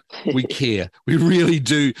 right? We care. We really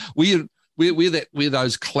do. We're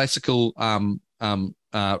those classical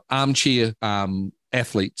armchair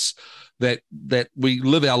athletes that we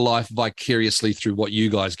live our life vicariously through what you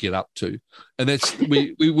guys get up to. And that's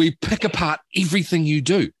we pick apart everything you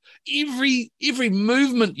do. Every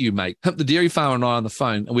movement you make. The dairy farmer and I on the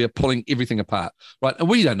phone, and we are pulling everything apart, right? And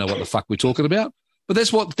we don't know what the fuck we're talking about, but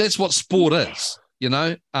that's what sport is, you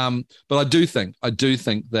know. But I do think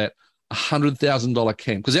that $100,000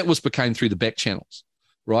 camp, because that became through the back channels,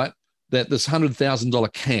 right? That this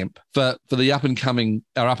 $100,000 camp for the up and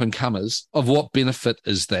comers, of what benefit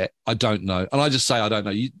is that? I don't know, and I just say I don't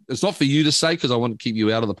know. It's not for you to say because I want to keep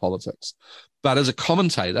you out of the politics. But as a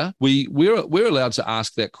commentator, we're allowed to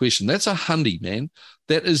ask that question. That's a hundy, man.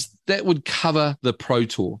 That would cover the Pro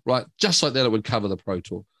Tour, right? Just like that, it would cover the Pro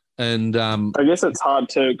Tour. And I guess it's hard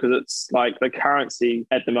too because it's like the currency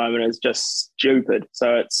at the moment is just stupid.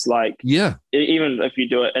 So it's like, yeah, even if you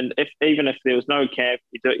do it, and even if there was no camp,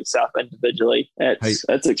 you do it yourself individually.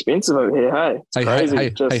 It's expensive over here. Hey, it's crazy.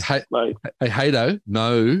 Hey, Haydo,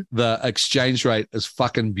 no, the exchange rate is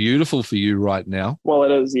fucking beautiful for you right now. Well,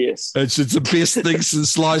 it is. Yes, it's the best thing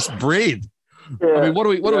since sliced bread. Yeah, I mean, what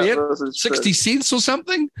are we at? 60 cents or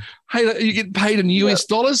something? Hey, you get paid in US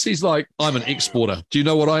dollars? He's like, I'm an exporter. Do you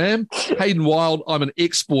know what I am? Hayden Wild, I'm an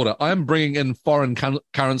exporter. I am bringing in foreign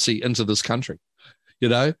currency into this country. You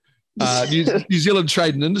know, New Zealand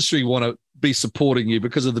Trade and Industry want to be supporting you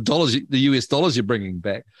because of the dollars, the US dollars you're bringing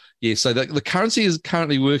back. Yeah, so the currency is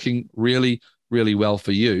currently working really, really well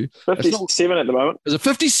for you. 57 at the moment. Is it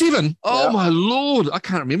 57? Oh, my Lord. I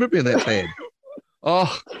can't remember it being that bad.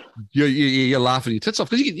 Oh, you're laughing your tits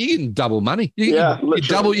off because you're getting double money. You're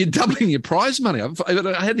doubling your prize money. I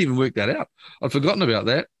hadn't even worked that out. I'd forgotten about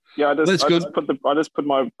that. Yeah, I just put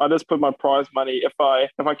my prize money. If I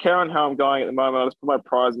carry on how I'm going at the moment, I just put my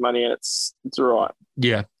prize money, and it's all right.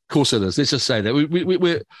 Yeah, of course it is. Let's just say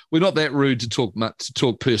that we're not that rude to talk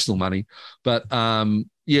personal money, but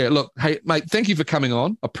yeah. Look, hey mate, thank you for coming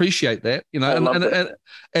on. Appreciate that. You know, and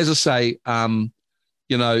as I say,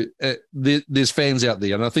 you know, there's fans out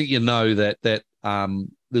there, and I think you know that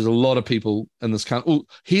there's a lot of people in this country. Well,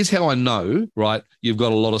 here's how I know, right? You've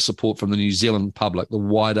got a lot of support from the New Zealand public, the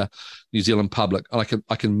wider New Zealand public, and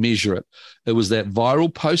I can measure it. It was that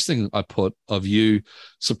viral posting I put of you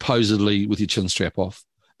supposedly with your chin strap off,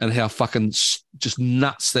 and how fucking just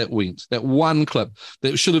nuts that went. That one clip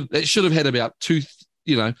that should have had about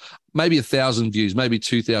maybe 1,000 views, maybe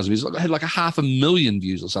 2,000 views. It had like 500,000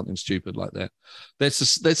 views or something stupid like that. That's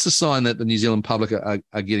the sign that the New Zealand public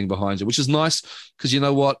are getting behind you, which is nice because you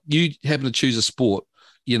know what? You happen to choose a sport.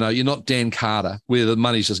 You know, you're not Dan Carter where the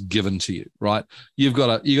money's just given to you, right? You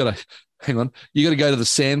got to hang on. You got to go to the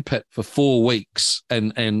sandpit for 4 weeks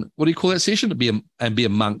and what do you call that session? Be a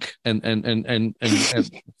monk and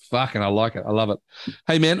fucking I like it. I love it.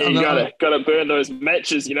 Hey man, you gotta burn those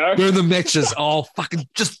matches, you know. Burn the matches. Oh fucking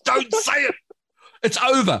just don't say it. It's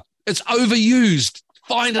over. It's overused.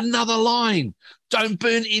 Find another line. Don't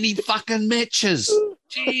burn any fucking matches.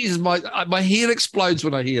 Jeez, my head explodes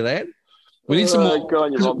when I hear that. We need some more.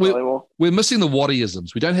 We're missing the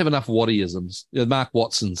Waddyisms. We don't have enough Waddyisms. You know, Mark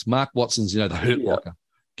Watson's, you know, the Hurt Locker.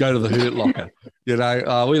 Go to the Hurt Locker. You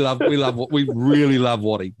know, we really love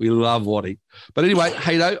Waddy. We love Waddy. But anyway,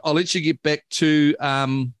 Haydo, I'll let you get back to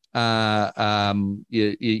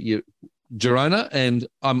your Girona, and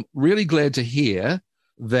I'm really glad to hear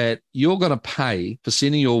that you're going to pay for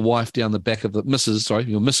sending your wife down the back of your missus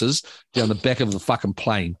down the back of the fucking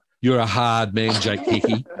plane. You're a hard man, Jake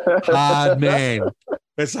Hickey. Hard man.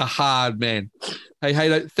 That's a hard man. Hey,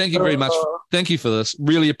 Haydo, thank you very much. Thank you for this.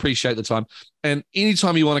 Really appreciate the time. And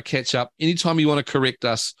anytime you want to catch up, anytime you want to correct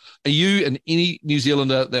us, are you and any New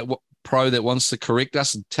Zealander that wants to correct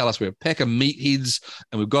us and tell us we're a pack of meatheads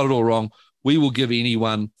and we've got it all wrong, we will give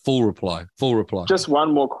anyone full reply. Just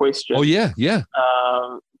one more question. Oh, yeah.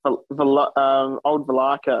 Old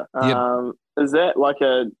Velaka. Is that like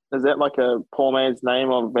a poor man's name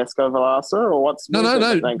on Vasco Velasa, or what's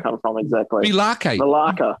that name come from exactly? Bilake.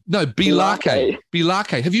 Velaka. No, Bilake.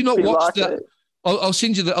 Bilake. Have you not watched the? I'll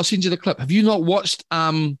send you the clip. Have you not watched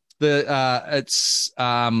it's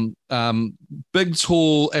big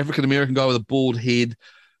tall African American guy with a bald head,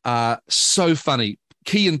 So funny.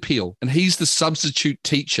 Key and Peele, and he's the substitute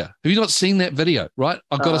teacher. Have you not seen that video? Right,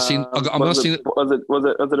 I've got to see. I'm going to see it. Was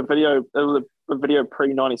it a video? It was a video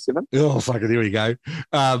pre-97. Oh, fucking here we go.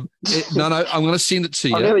 No, I'm going to send it to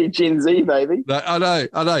you. I'm really Gen Z, baby. No,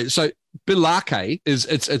 I know. So Bilake is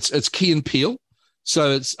it's Key and Peele. So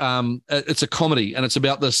it's a comedy, and it's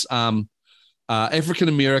about this African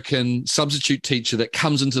American substitute teacher that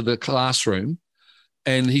comes into the classroom,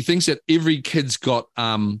 and he thinks that every kid's got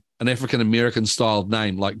an African American style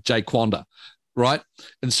name like Jaquanda, right?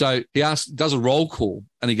 And so he does a roll call,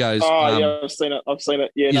 and he goes, "Oh yeah, I've seen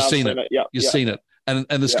it. Yeah, you've seen it. Yeah, you've seen it." And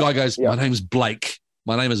this guy goes, "My name's Blake.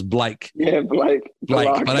 My name is Blake. Yeah, Blake.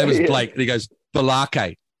 My name is Blake." And he goes,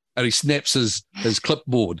 "Bilake," and he snaps his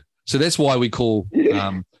clipboard. So that's why we call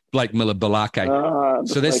Blake Miller Bilake.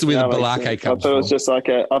 So that's where the Bilake comes from. I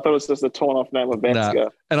thought it was just a torn off name of Bansker. No.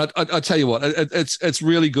 And I tell you what, it's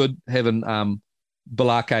really good having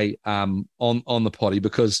Bilake on the potty,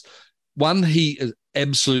 because one, he is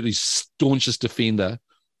absolutely staunchest defender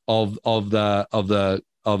of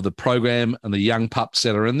the program and the young pups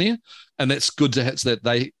that are in there, and that's good to hits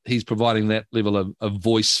that he's providing that level of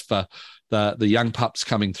voice for the young pups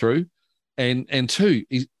coming through, and two,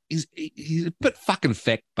 he's a bit fucking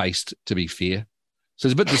fact based, to be fair. So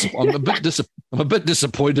I'm a bit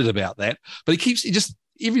disappointed about that, but he just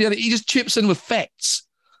chips in with facts.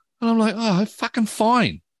 And I'm like, oh, fucking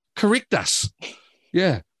fine. Correct us.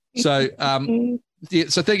 Yeah. So,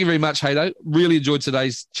 so thank you very much, Hato. Really enjoyed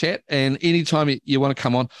today's chat. And anytime you want to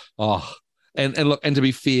come on, and look, and to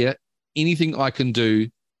be fair, anything I can do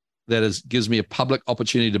that gives me a public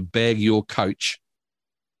opportunity to bag your coach,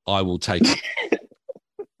 I will take it.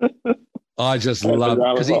 I just love it.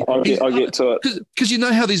 I'll get to it. Because you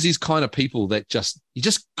know how there's these kind of people that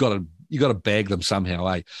you got to bag them somehow,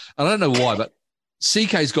 eh? I don't know why, but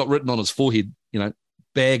CK's got written on his forehead,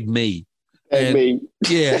 bag me. Bag me.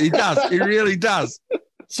 Yeah, he does. He really does.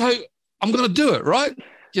 So I'm going to do it, right?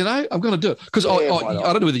 I'm going to do it. Because I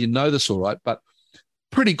don't know whether you know this all right, but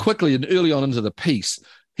pretty quickly and early on into the piece,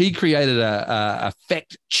 he created a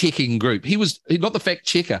fact-checking group. He's not the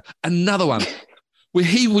fact-checker, another one, where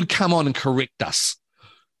he would come on and correct us.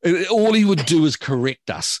 All he would do is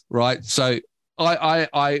correct us, right? So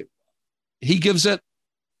he gives it,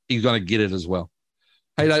 he's going to get it as well.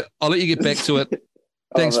 Hey, I'll let you get back to it.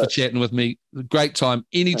 Thanks for chatting with me. Great time.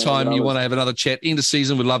 Anytime you want to have another chat, end of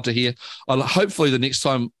season, we'd love to hear. Hopefully the next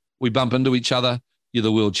time we bump into each other, you're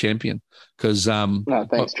the world champion. Because no,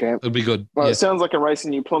 thanks, champ. It'll be good. Well, It sounds like I'm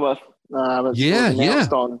racing New Plymouth. It's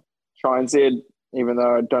announced on Try and Z, even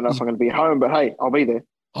though I don't know if I'm going to be home. But hey, I'll be there.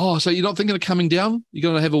 Oh, so you're not thinking of coming down? You're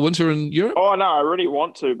going to have a winter in Europe? Oh no, I really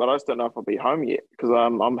want to, but I just don't know if I'll be home yet, because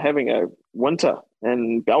I'm having a winter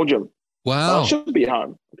in Belgium. Wow. I should be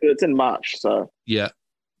home. It's in March, so yeah.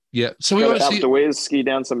 So we won't see ski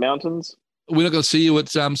down some mountains. We're not going to see you at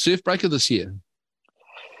Surfbreaker this year.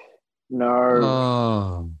 No.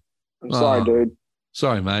 Oh. I'm sorry, dude.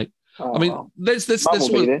 Sorry, mate. I mean, that's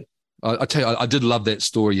what I tell you. I did love that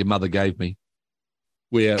story your mother gave me,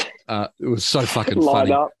 where it was so fucking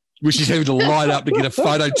funny. Where she's having to line up to get a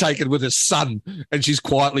photo taken with her son, and she's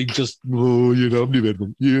quietly just, I've never had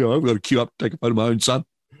one. I've got to queue up to take a photo of my own son.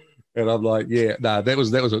 And I'm like, that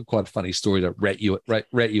was a quite a funny story to rat you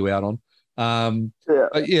out on.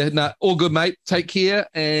 All good, mate. Take care,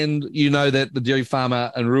 and you know that the dairy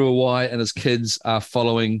farmer in Ruawai and his kids are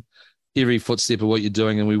following every footstep of what you're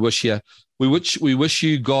doing, and we wish you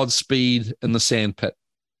Godspeed in the sandpit.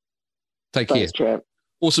 Thanks, care. Champ.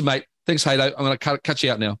 Awesome, mate. Thanks, Hato. I'm going to cut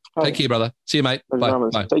you out now. Take care, brother. See you, mate.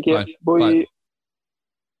 Bye. Take care. Bye.